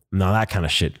 Now that kind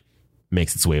of shit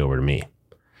makes its way over to me.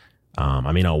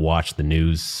 I may not watch the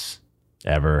news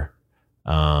ever,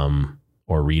 or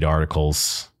read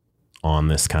articles on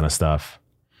this kind of stuff.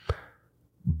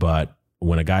 But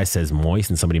when a guy says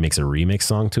moist and somebody makes a remix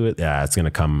song to it, yeah, it's going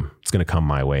to come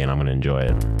my way and I'm going to enjoy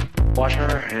it. Wash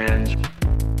our hands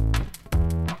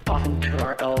often to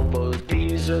our elbows.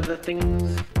 These are the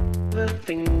things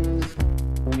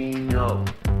we know.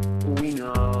 We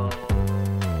know.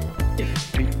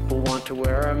 If people want to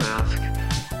wear a mask,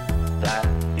 that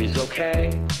is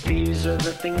okay. These are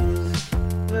the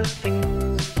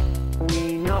things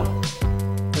we know.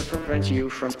 To prevent you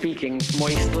from speaking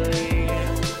moistly.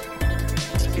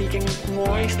 Speaking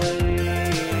moistly.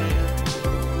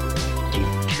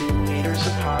 Keep 2 meters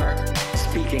apart.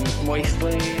 Speaking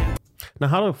moistly. Now,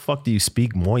 how the fuck do you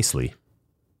speak moistly?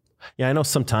 Yeah, I know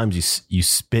sometimes you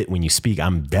spit when you speak.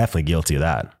 I'm definitely guilty of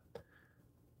that.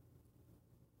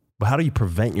 But how do you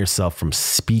prevent yourself from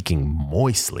speaking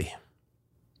moistly?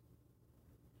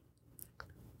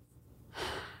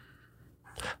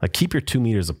 Like, keep your 2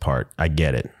 meters apart. I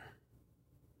get it.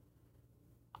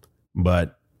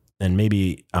 But, and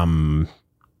maybe I'm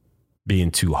being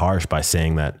too harsh by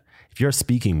saying that if you're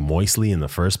speaking moistly in the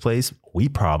first place, we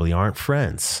probably aren't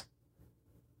friends.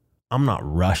 I'm not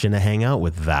rushing to hang out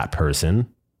with that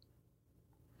person.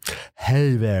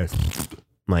 Hey there.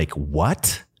 Like,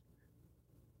 what?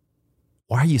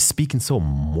 Why are you speaking so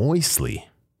moistly?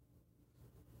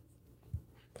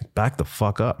 Like, back the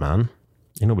fuck up, man.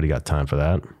 Ain't nobody got time for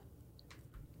that.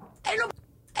 Ain't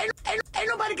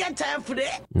nobody got time for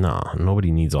that. No,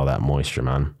 nobody needs all that moisture,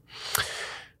 man.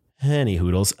 Any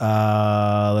hoodles.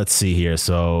 Let's see here.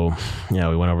 So, yeah,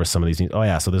 we went over some of these things. Oh,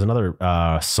 yeah. So there's another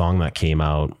song that came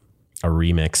out, a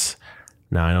remix.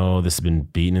 Now, I know this has been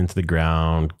beaten into the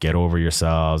ground. Get over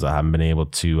yourselves. I haven't been able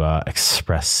to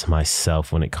express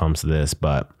myself when it comes to this,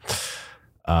 but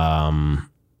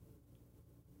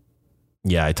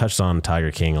yeah, I touched on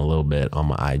Tiger King a little bit on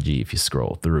my IG if you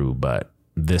scroll through, but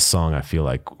this song I feel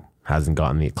like hasn't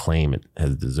gotten the acclaim it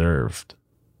has deserved.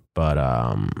 But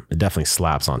it definitely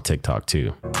slaps on TikTok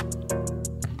too.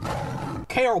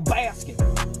 Carol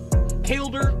Baskin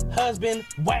killed her husband,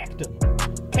 whacked him.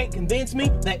 Can't convince me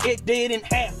that it didn't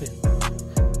happen.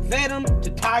 Fed them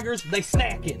to tigers, they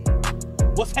snacking.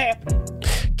 What's happening?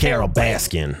 Carol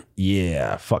Baskin.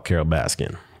 Yeah, fuck Carol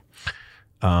Baskin.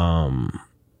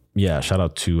 Yeah, shout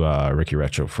out to Ricky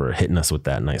Retro for hitting us with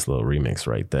that nice little remix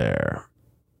right there.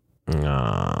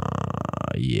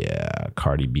 Yeah,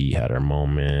 Cardi B had her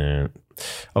moment.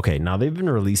 Okay, now they've been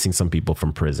releasing some people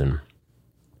from prison,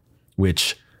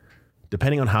 which,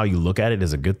 depending on how you look at it,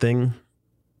 is a good thing,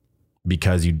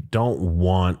 because you don't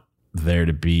want there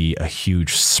to be a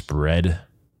huge spread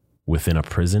within a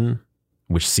prison,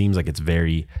 which seems like it's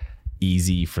very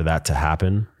easy for that to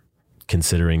happen,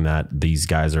 considering that these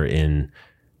guys are in,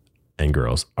 and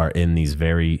girls are in, these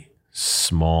very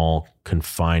small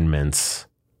confinements,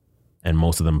 and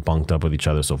most of them bunked up with each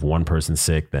other. So if one person's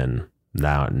sick, then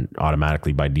now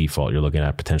automatically by default, you're looking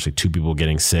at potentially 2 people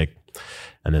getting sick,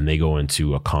 and then they go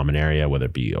into a common area, whether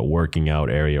it be a working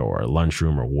out area or a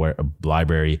lunchroom or a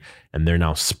library, and they're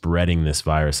now spreading this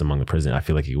virus among the prison. I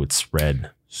feel like it would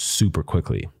spread super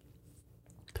quickly.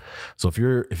 So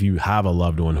if you have a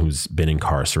loved one who's been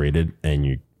incarcerated, and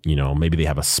you know, maybe they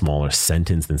have a smaller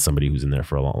sentence than somebody who's in there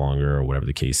for a lot longer, or whatever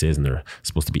the case is, and they're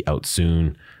supposed to be out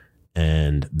soon,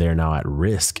 and they're now at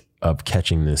risk of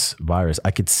catching this virus,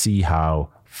 I could see how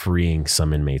freeing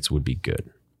some inmates would be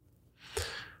good.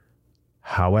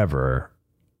 However,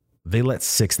 they let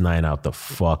 6ix9ine out the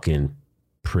fucking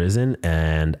prison,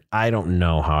 and I don't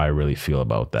know how I really feel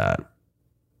about that.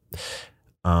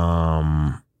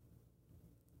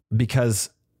 Because,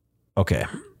 okay,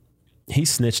 he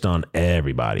snitched on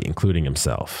everybody, including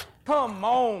himself. Come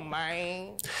on,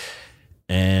 man.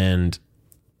 And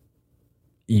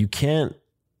you can't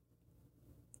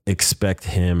expect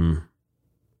him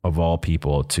of all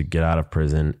people to get out of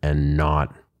prison and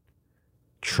not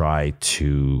try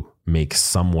to make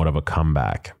somewhat of a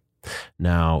comeback.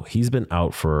 Now, he's been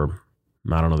out for,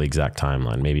 I don't know the exact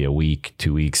timeline, maybe a week,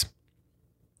 2 weeks.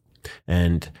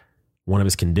 And one of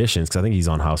his conditions, because I think he's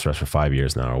on house arrest for 5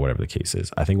 years now or whatever the case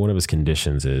is. I think one of his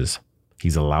conditions is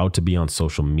he's allowed to be on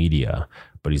social media,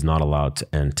 but he's not allowed to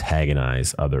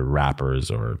antagonize other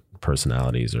rappers or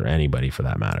personalities or anybody for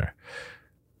that matter.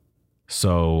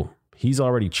 So he's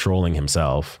already trolling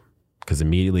himself, because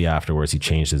immediately afterwards he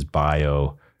changed his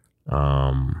bio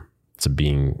to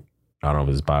being, I don't know if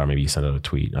it's bio, maybe he sent out a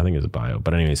tweet. I think it was a bio.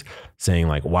 But anyways, saying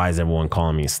like, why is everyone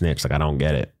calling me a snitch? Like, I don't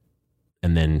get it.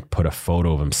 And then put a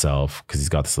photo of himself, because he's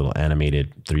got this little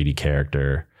animated 3D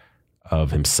character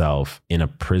of himself in a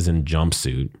prison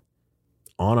jumpsuit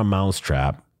on a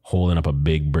mousetrap holding up a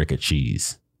big brick of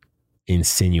cheese,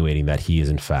 insinuating that he is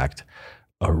in fact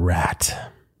a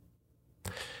rat.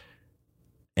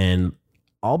 And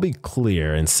I'll be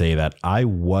clear and say that I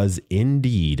was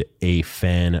indeed a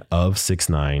fan of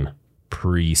 6ix9ine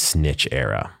pre-snitch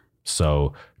era.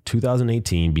 So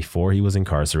 2018, before he was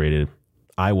incarcerated,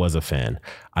 I was a fan.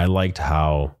 I liked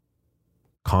how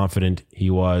confident he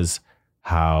was,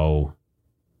 how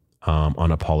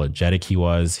unapologetic he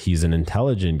was. He's an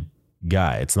intelligent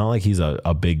guy. It's not like he's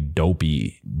a big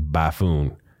dopey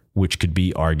buffoon, which could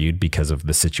be argued because of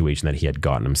the situation that he had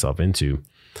gotten himself into.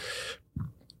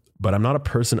 But I'm not a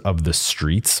person of the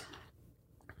streets.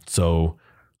 So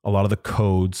a lot of the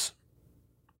codes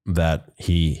that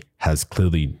he has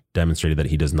clearly demonstrated that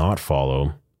he does not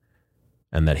follow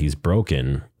and that he's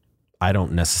broken, I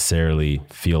don't necessarily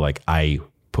feel like I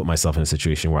put myself in a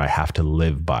situation where I have to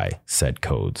live by said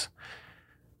codes.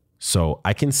 So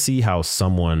I can see how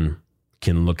someone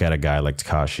can look at a guy like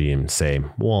Tekashi and say,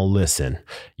 well, listen,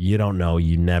 you don't know,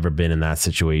 you've never been in that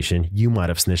situation. You might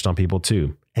have snitched on people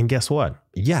too. And guess what?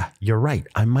 Yeah, you're right.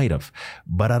 I might have,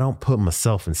 but I don't put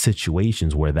myself in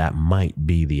situations where that might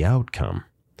be the outcome.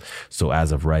 So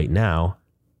as of right now,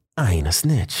 I ain't a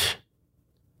snitch.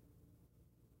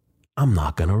 I'm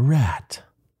not gonna rat,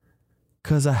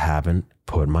 because I haven't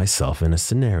put myself in a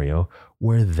scenario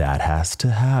where that has to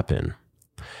happen.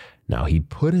 Now, he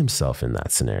put himself in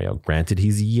that scenario. Granted,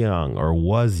 he's young or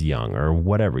was young or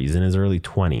whatever. He's in his early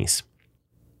 20s.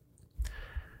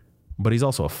 But he's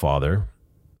also a father.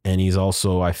 And he's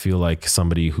also, I feel like,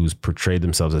 somebody who's portrayed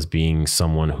themselves as being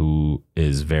someone who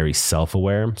is very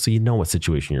self-aware. So you know what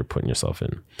situation you're putting yourself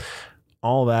in.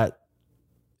 All that,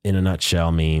 in a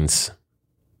nutshell, means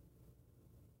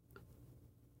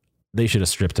they should have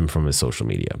stripped him from his social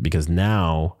media, because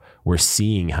now we're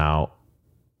seeing how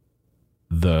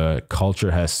the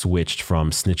culture has switched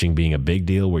from snitching being a big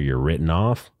deal where you're written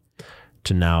off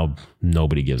to now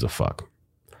nobody gives a fuck.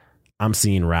 I'm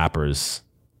seeing rappers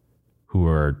who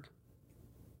are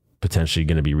potentially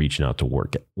going to be reaching out to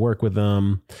work with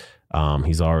them.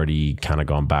 He's already kind of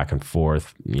gone back and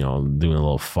forth, doing a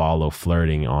little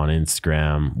flirting on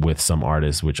Instagram with some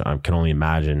artists, which I can only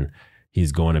imagine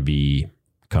he's going to be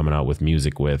coming out with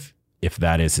music with, if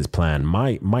that is his plan.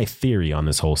 My theory on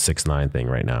this whole 6ix9ine thing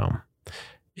right now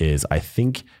is, I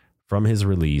think from his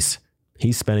release,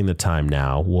 he's spending the time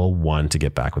now, well, one, to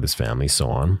get back with his family, so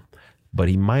on. But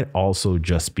he might also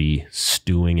just be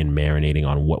stewing and marinating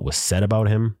on what was said about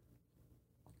him,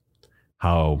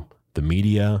 how the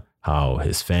media, how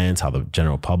his fans, how the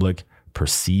general public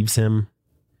perceives him,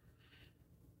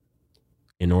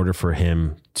 in order for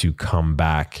him to come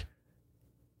back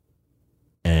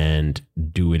and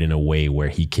do it in a way where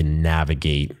he can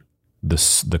navigate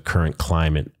the current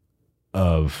climate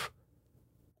of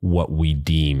what we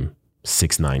deem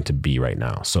 6ix9ine to be right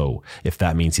now. So if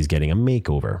that means he's getting a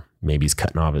makeover, maybe he's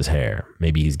cutting off his hair,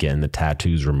 maybe he's getting the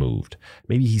tattoos removed,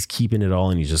 maybe he's keeping it all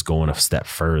and he's just going a step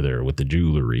further with the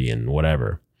jewelry and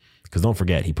whatever. Because don't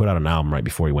forget, he put out an album right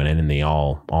before he went in, and they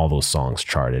all those songs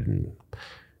charted and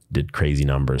did crazy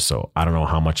numbers. So I don't know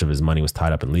how much of his money was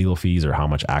tied up in legal fees or how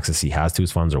much access he has to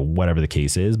his funds or whatever the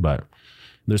case is, but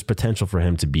there's potential for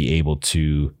him to be able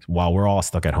to, while we're all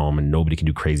stuck at home and nobody can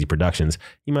do crazy productions,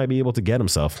 he might be able to get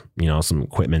himself, some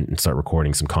equipment and start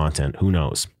recording some content. Who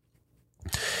knows?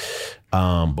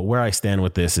 But where I stand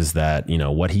with this is that,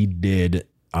 what he did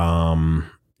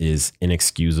is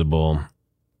inexcusable.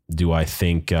 Do I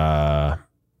think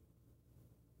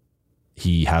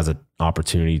he has an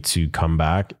opportunity to come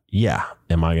back? Yeah.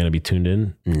 Am I going to be tuned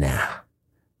in? Nah.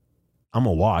 I'm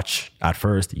gonna watch at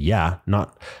first. Yeah.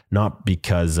 Not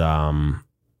because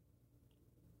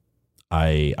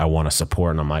I want to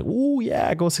support, and I'm like, ooh,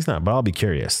 yeah, go 6ix9ine, but I'll be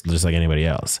curious, just like anybody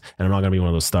else. And I'm not gonna be one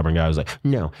of those stubborn guys who's like,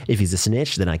 no, if he's a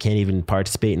snitch, then I can't even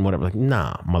participate in whatever. Like,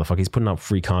 nah, motherfucker, he's putting up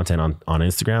free content on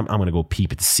Instagram. I'm gonna go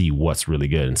peep it to see what's really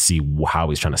good and see how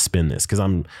he's trying to spin this, because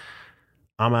I'm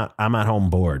at home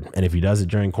bored, and if he does it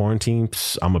during quarantine,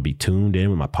 I'm gonna be tuned in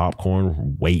with my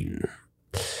popcorn waiting.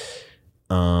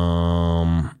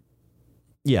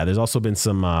 Yeah, there's also been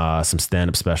some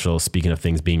stand-up specials. Speaking of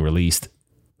things being released,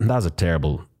 that was a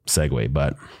terrible segue,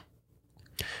 but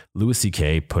Louis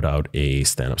C.K. put out a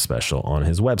stand-up special on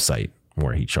his website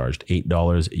where he charged $8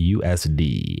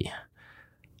 USD.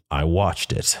 I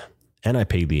watched it and I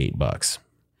paid the $8.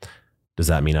 Does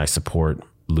that mean I support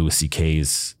Louis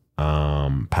C.K.'s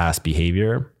past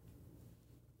behavior?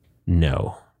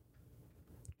 No.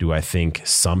 Do I think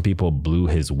some people blew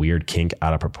his weird kink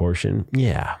out of proportion?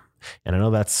 Yeah. And I know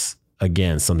that's,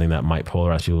 again, something that might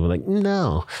polarize people. Like,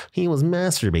 no, he was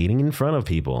masturbating in front of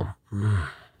people.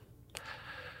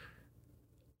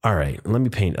 All right, let me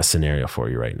paint a scenario for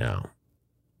you right now.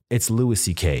 It's Louis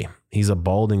C.K. He's a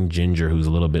balding ginger who's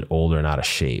a little bit older and out of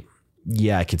shape.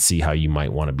 Yeah, I could see how you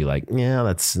might want to be like, yeah,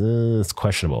 that's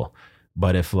questionable.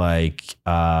 But if like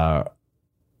David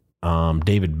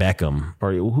Beckham,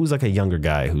 or who's like a younger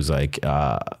guy who's like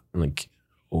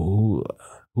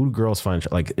who do girls find,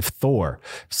 like if Thor,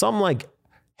 some like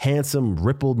handsome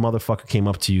rippled motherfucker came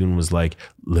up to you and was like,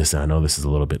 listen, I know this is a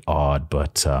little bit odd,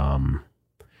 but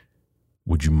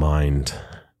would you mind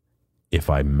if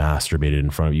I masturbated in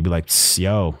front of you? You'd be like,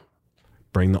 yo,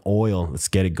 bring the oil, let's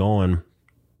get it going.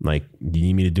 Like, do you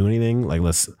need me to do anything? Like,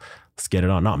 let's get it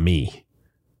on. Not me.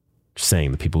 Just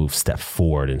saying the people who've stepped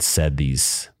forward and said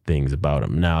these things about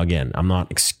him. Now, again, I'm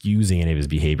not excusing any of his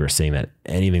behavior, saying that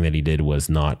anything that he did was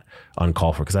not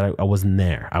uncalled for, because I wasn't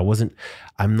there.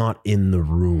 I'm not in the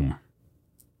room.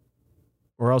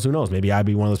 Or else, who knows? Maybe I'd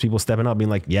be one of those people stepping up being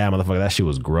like, yeah, motherfucker, that shit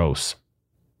was gross.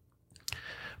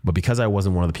 But because I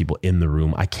wasn't one of the people in the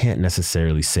room, I can't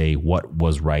necessarily say what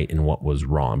was right and what was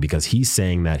wrong, because he's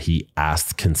saying that he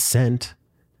asked consent,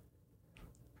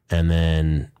 and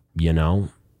then, you know,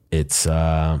 it's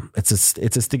a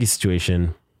sticky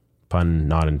situation, pun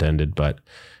not intended, but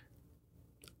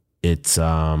it's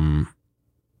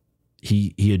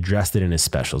he addressed it in his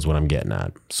special is what I'm getting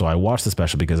at. So I watched the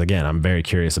special because, again, I'm very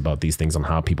curious about these things, on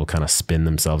how people kind of spin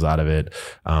themselves out of it.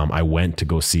 I went to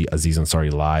go see Aziz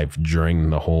Ansari live during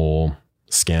the whole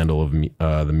scandal of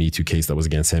the Me Too case that was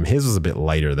against him. His was a bit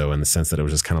lighter, though, in the sense that it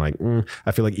was just kind of like,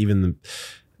 I feel like even the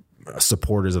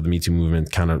supporters of the Me Too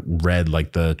movement kind of read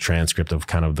like the transcript of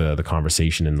kind of the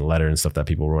conversation and the letter and stuff that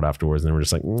people wrote afterwards, and they were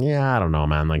just like, yeah, I don't know,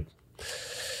 man. Like,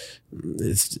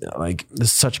 it's like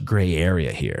there's such gray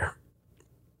area here.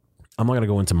 I'm not going to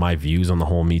go into my views on the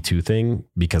whole Me Too thing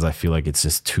because I feel like it's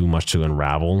just too much to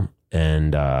unravel,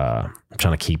 and I'm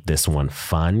trying to keep this one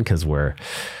fun because we're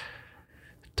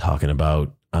talking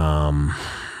about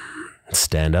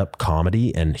stand-up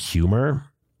comedy and humor.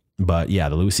 But yeah,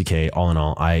 the Louis C.K., all in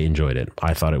all, I enjoyed it.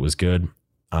 I thought it was good.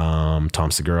 Tom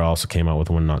Segura also came out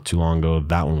with one not too long ago.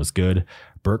 That one was good.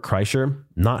 Bert Kreischer,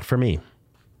 not for me.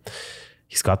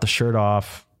 He's got the shirt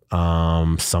off.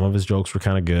 Some of his jokes were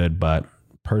kind of good, but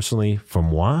personally, for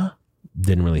moi,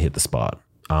 didn't really hit the spot.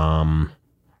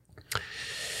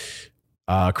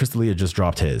 Chris D'Elia just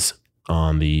dropped his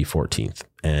on the 14th,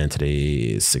 and today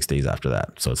is 6 days after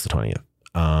that, so it's the 20th.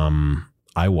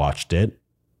 I watched it,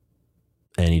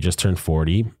 and he just turned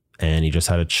 40, and he just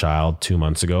had a child 2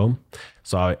 months ago.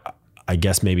 So I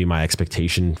guess maybe my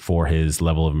expectation for his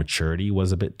level of maturity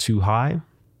was a bit too high.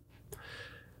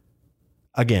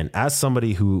 Again, as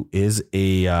somebody who is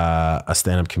a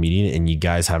stand-up comedian, and you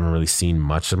guys haven't really seen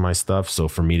much of my stuff, so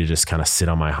for me to just kind of sit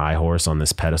on my high horse on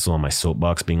this pedestal on my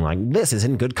soapbox being like, this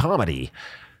isn't good comedy,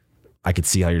 I could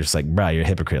see how you're just like, bruh, you're a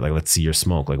hypocrite. Like, let's see your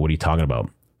smoke. Like, what are you talking about?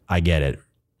 I get it.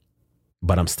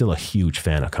 But I'm still a huge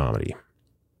fan of comedy.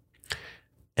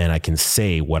 And I can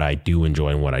say what I do enjoy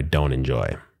and what I don't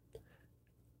enjoy.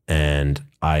 And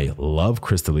I love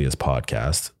Chris D'Elia's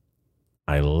podcast.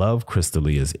 I love Chris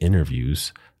D'Elia's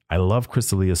interviews. I love Chris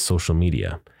D'Elia's social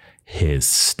media. His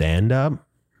stand-up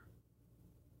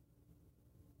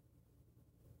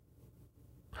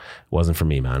wasn't for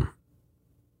me, man.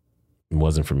 It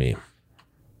wasn't for me.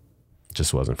 It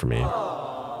just wasn't for me.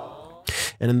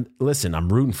 And listen,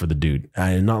 I'm rooting for the dude.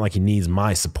 Not like he needs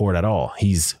my support at all.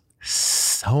 He's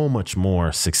so much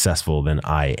more successful than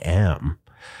I am.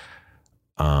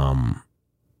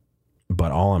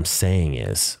 But all I'm saying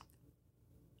is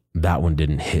that one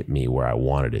didn't hit me where I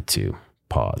wanted it to.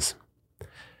 Pause.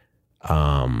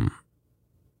 But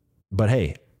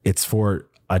hey, it's for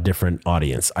a different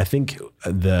audience. I think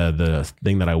the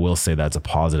thing that I will say that's a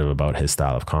positive about his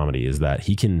style of comedy is that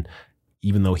he can,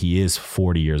 even though he is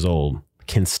 40 years old,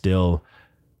 can still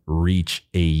reach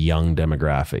a young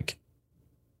demographic,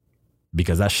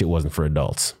 because that shit wasn't for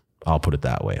adults. I'll put it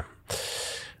that way.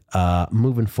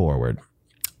 Moving forward,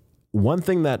 one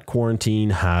thing that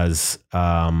quarantine has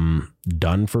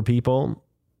done for people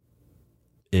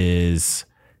is,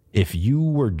 if you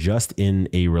were just in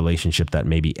a relationship that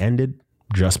maybe ended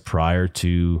just prior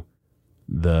to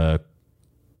the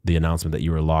announcement that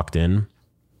you were locked in,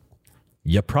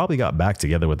 you probably got back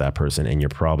together with that person and you're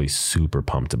probably super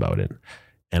pumped about it.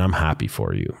 And I'm happy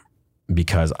for you,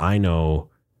 because I know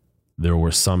there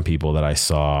were some people that I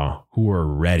saw who were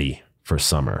ready for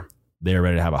summer. They're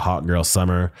ready to have a hot girl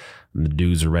summer. And the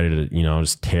dudes are ready to, you know,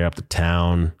 just tear up the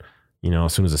town. You know,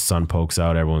 as soon as the sun pokes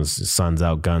out, everyone's sun's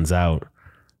out, guns out.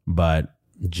 But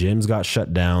gyms got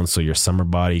shut down, so your summer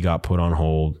body got put on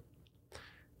hold.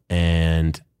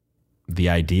 And the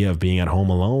idea of being at home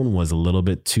alone was a little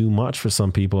bit too much for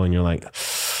some people. And you're like,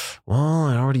 well,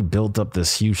 I already built up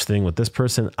this huge thing with this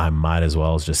person. I might as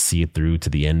well just see it through to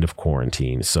the end of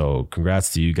quarantine. So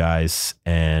congrats to you guys.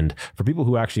 And for people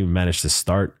who actually managed to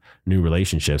start new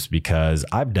relationships, because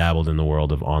I've dabbled in the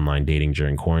world of online dating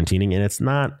during quarantining, and it's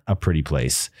not a pretty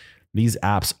place. These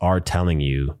apps are telling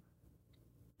you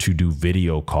to do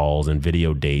video calls and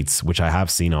video dates, which I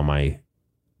have seen on my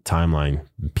timeline,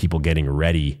 people getting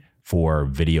ready for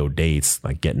video dates,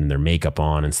 like getting their makeup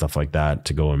on and stuff like that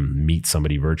to go and meet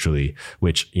somebody virtually,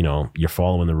 which, you know, you're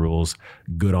following the rules.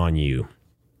 Good on you.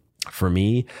 For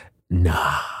me,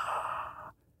 nah.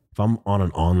 If I'm on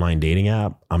an online dating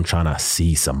app, I'm trying to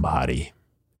see somebody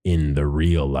in the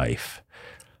real life.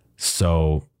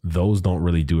 So those don't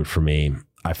really do it for me.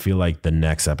 I feel like the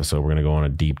next episode, we're going to go on a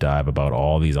deep dive about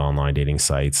all these online dating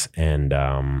sites and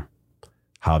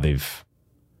how they've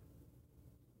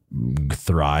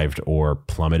thrived or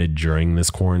plummeted during this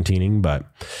quarantining. But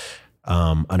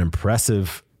an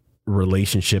impressive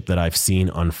relationship that I've seen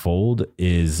unfold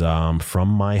is from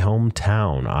my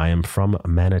hometown. I am from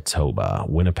Manitoba,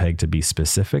 Winnipeg to be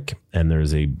specific. And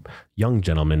there's a young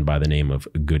gentleman by the name of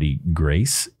Goody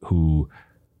Grace who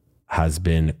has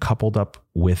been coupled up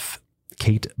with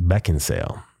Kate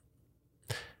Beckinsale.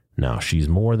 Now, she's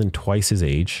more than twice his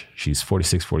age. She's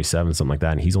 46, 47, something like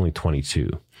that. And he's only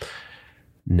 22.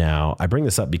 Now, I bring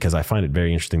this up because I find it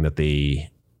very interesting that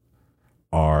they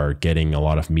are getting a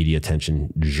lot of media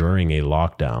attention during a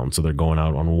lockdown. So they're going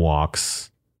out on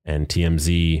walks, and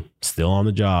TMZ still on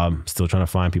the job, still trying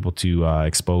to find people to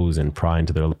expose and pry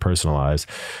into their personal lives.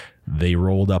 They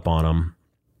rolled up on them,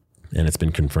 and it's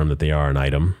been confirmed that they are an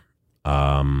item.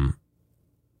 Now,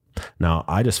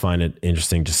 I just find it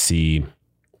interesting to see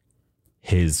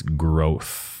his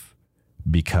growth,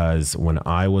 because when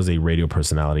I was a radio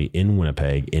personality in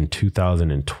Winnipeg in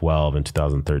 2012 and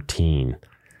 2013,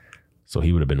 so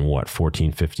he would have been,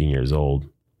 14, 15 years old.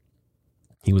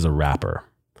 He was a rapper.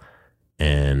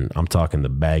 And I'm talking the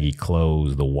baggy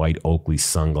clothes, the white Oakley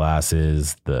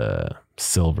sunglasses, the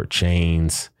silver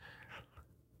chains.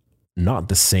 Not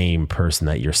the same person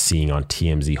that you're seeing on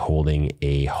TMZ holding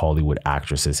a Hollywood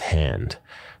actress's hand.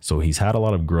 So he's had a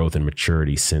lot of growth and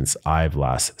maturity since I've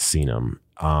last seen him.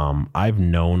 I've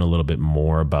known a little bit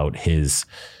more about his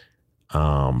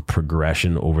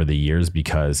progression over the years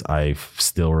because I've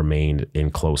still remained in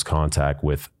close contact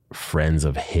with friends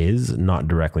of his, not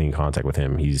directly in contact with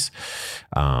him. He's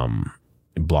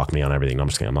blocked me on everything. No, I'm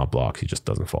just kidding. I'm not blocked. He just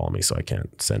doesn't follow me, so I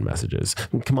can't send messages.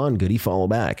 Come on, Goody, follow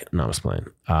back. No, I'm just playing.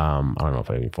 I don't know if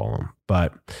I even follow him,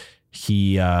 but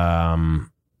he's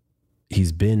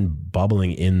been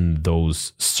bubbling in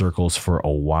those circles for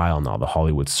a while now, the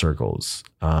Hollywood circles,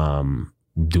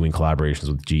 doing collaborations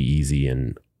with G-Eazy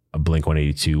and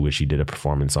Blink-182, which he did a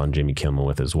performance on Jimmy Kimmel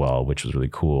with as well, which was really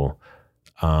cool.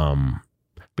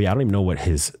 But yeah, I don't even know what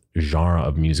his genre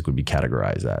of music would be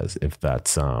categorized as, if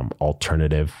that's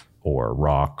alternative or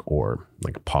rock or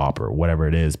like pop or whatever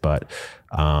it is. But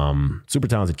super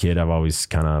talented kid. I've always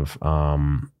kind of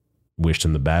wished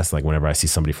him the best. Like whenever I see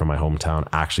somebody from my hometown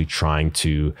actually trying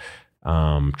to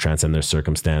transcend their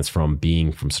circumstance from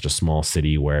being from such a small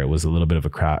city where it was a little bit of a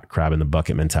crab in the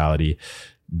bucket mentality,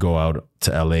 go out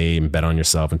to LA and bet on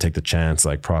yourself and take the chance,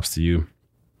 like props to you.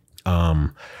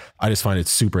 I just find it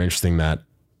super interesting that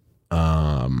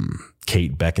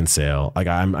Kate Beckinsale, like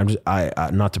I'm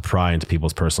just not to pry into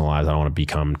people's personal lives. I don't want to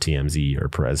become TMZ or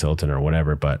Perez Hilton or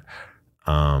whatever, but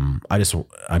I'm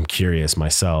curious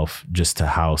myself just to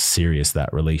how serious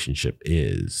that relationship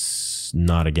is.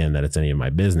 Not again that it's any of my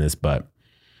business, but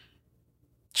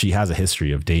she has a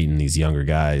history of dating these younger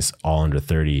guys, all under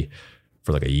 30,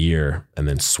 for like a year and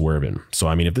then swerving. So,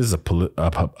 I mean, if this is a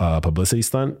publicity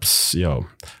stunt,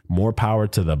 more power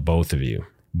to the both of you.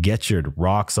 Get your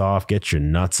rocks off, get your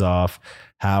nuts off,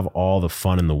 have all the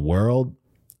fun in the world.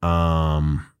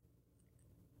 But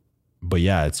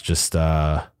yeah, it's just,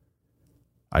 I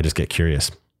just get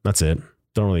curious. That's it.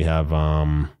 Don't really have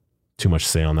too much to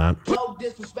say on that. No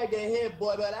disrespect that head,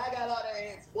 boy, but I got all the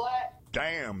hands, boy.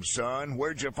 Damn, son,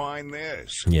 where'd you find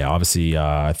this? Yeah, obviously,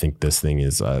 I think this thing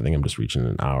is, I think I'm just reaching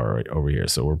an hour right over here.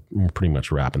 So we're pretty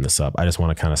much wrapping this up. I just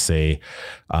want to kind of say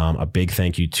a big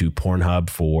thank you to Pornhub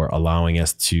for allowing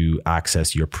us to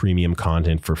access your premium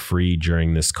content for free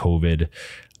during this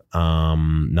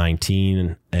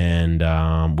COVID-19.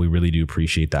 And we really do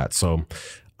appreciate that. So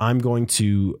I'm going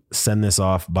to send this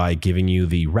off by giving you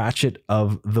the Ratchet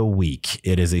of the Week.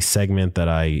 It is a segment that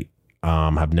I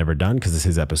have never done because this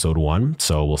is episode 1.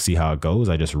 So we'll see how it goes.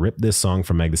 I just ripped this song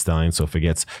from Meg Thee Stallion. So if it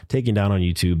gets taken down on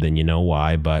YouTube, then you know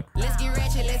why. But let's get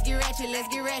ratchet, let's get ratchet, let's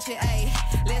get ratchet, ayy.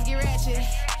 Let's get ratchet,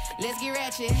 let's get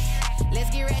ratchet, let's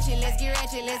get ratchet, let's get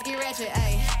ratchet, let's get ratchet,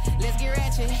 ayy. Let's get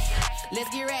ratchet, let's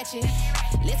get ratchet,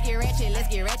 let's get ratchet, let's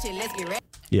get ratchet, let's get ratchet.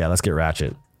 Yeah, let's get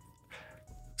ratchet.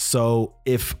 So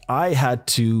if I had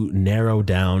to narrow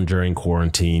down during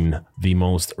quarantine the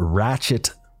most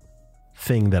ratchet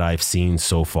thing that I've seen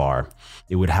so far,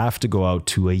 it would have to go out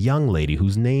to a young lady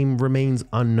whose name remains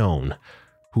unknown,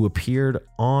 who appeared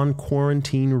on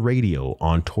quarantine radio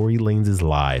on Tory Lanez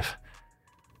Live.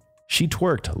 She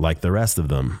twerked like the rest of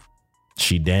them.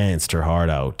 She danced her heart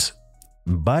out,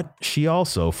 but she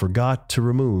also forgot to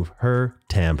remove her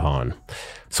tampon.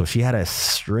 So she had a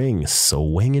string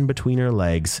swinging between her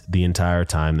legs the entire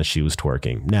time that she was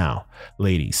twerking. Now,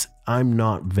 ladies, I'm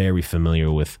not very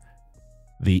familiar with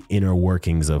the inner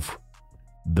workings of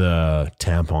the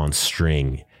tampon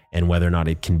string and whether or not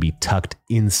it can be tucked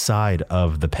inside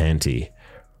of the panty.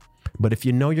 But if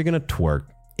you know you're going to twerk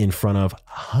in front of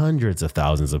hundreds of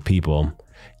thousands of people,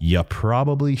 you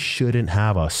probably shouldn't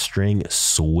have a string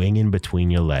swinging between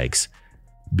your legs,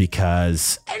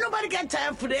 because ain't nobody got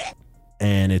time for that.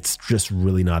 And it's just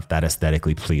really not that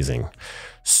aesthetically pleasing.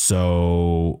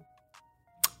 So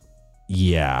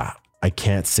yeah, I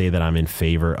can't say that I'm in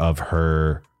favor of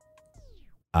her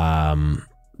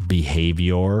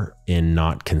behavior in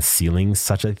not concealing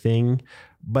such a thing.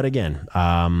 But again,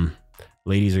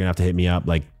 ladies are gonna have to hit me up.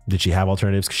 Like, did she have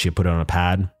alternatives? Could she put it on a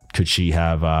pad? Could she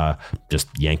have just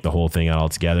yanked the whole thing out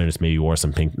altogether and just maybe wore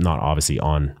some pink, not obviously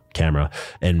on camera,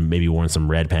 and maybe worn some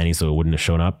red panties so it wouldn't have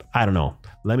shown up? I don't know.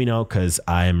 Let me know, because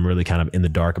I'm really kind of in the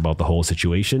dark about the whole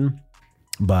situation.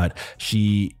 But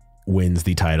she wins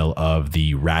the title of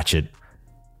the Ratchet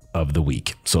of the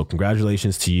Week. So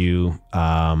congratulations to you.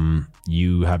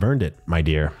 You have earned it, my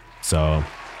dear. So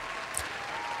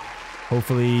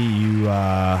hopefully you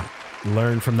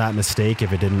learn from that mistake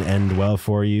if it didn't end well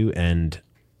for you. And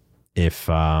if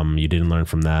you didn't learn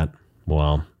from that,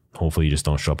 well, hopefully you just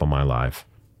don't show up on my live.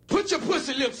 Put your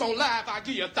pussy lips on live, I'll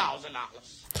give you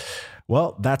 $1,000.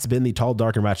 Well, that's been the Tall,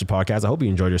 Dark, and Ratchet podcast. I hope you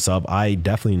enjoyed yourself. I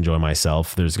definitely enjoy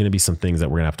myself. There's going to be some things that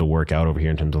we're going to have to work out over here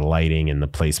in terms of the lighting and the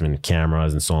placement of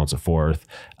cameras and so on and so forth.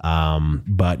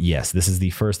 But yes, this is the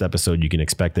first episode. You can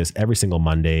expect this every single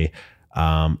Monday.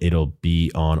 It'll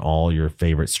be on all your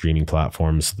favorite streaming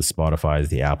platforms, the Spotify's,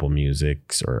 the Apple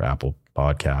Musics, or Apple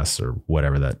Podcasts, or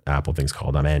whatever that Apple thing's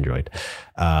called. I'm Android.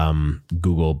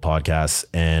 Google Podcasts,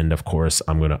 and of course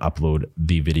I'm going to upload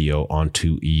the video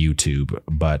onto YouTube.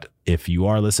 But if you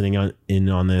are listening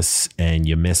on this and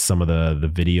you missed some of the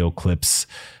video clips,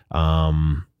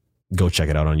 go check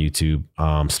it out on YouTube.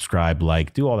 Subscribe,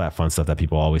 like, do all that fun stuff that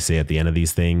people always say at the end of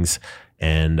these things,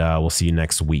 and we'll see you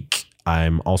next week.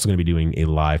 I'm also going to be doing a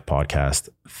live podcast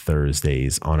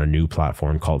Thursdays on a new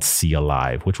platform called See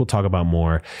Alive, which we'll talk about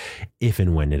more if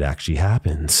and when it actually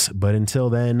happens. But until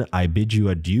then, I bid you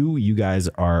adieu. You guys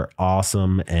are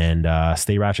awesome, and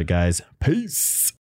stay ratchet, guys. Peace.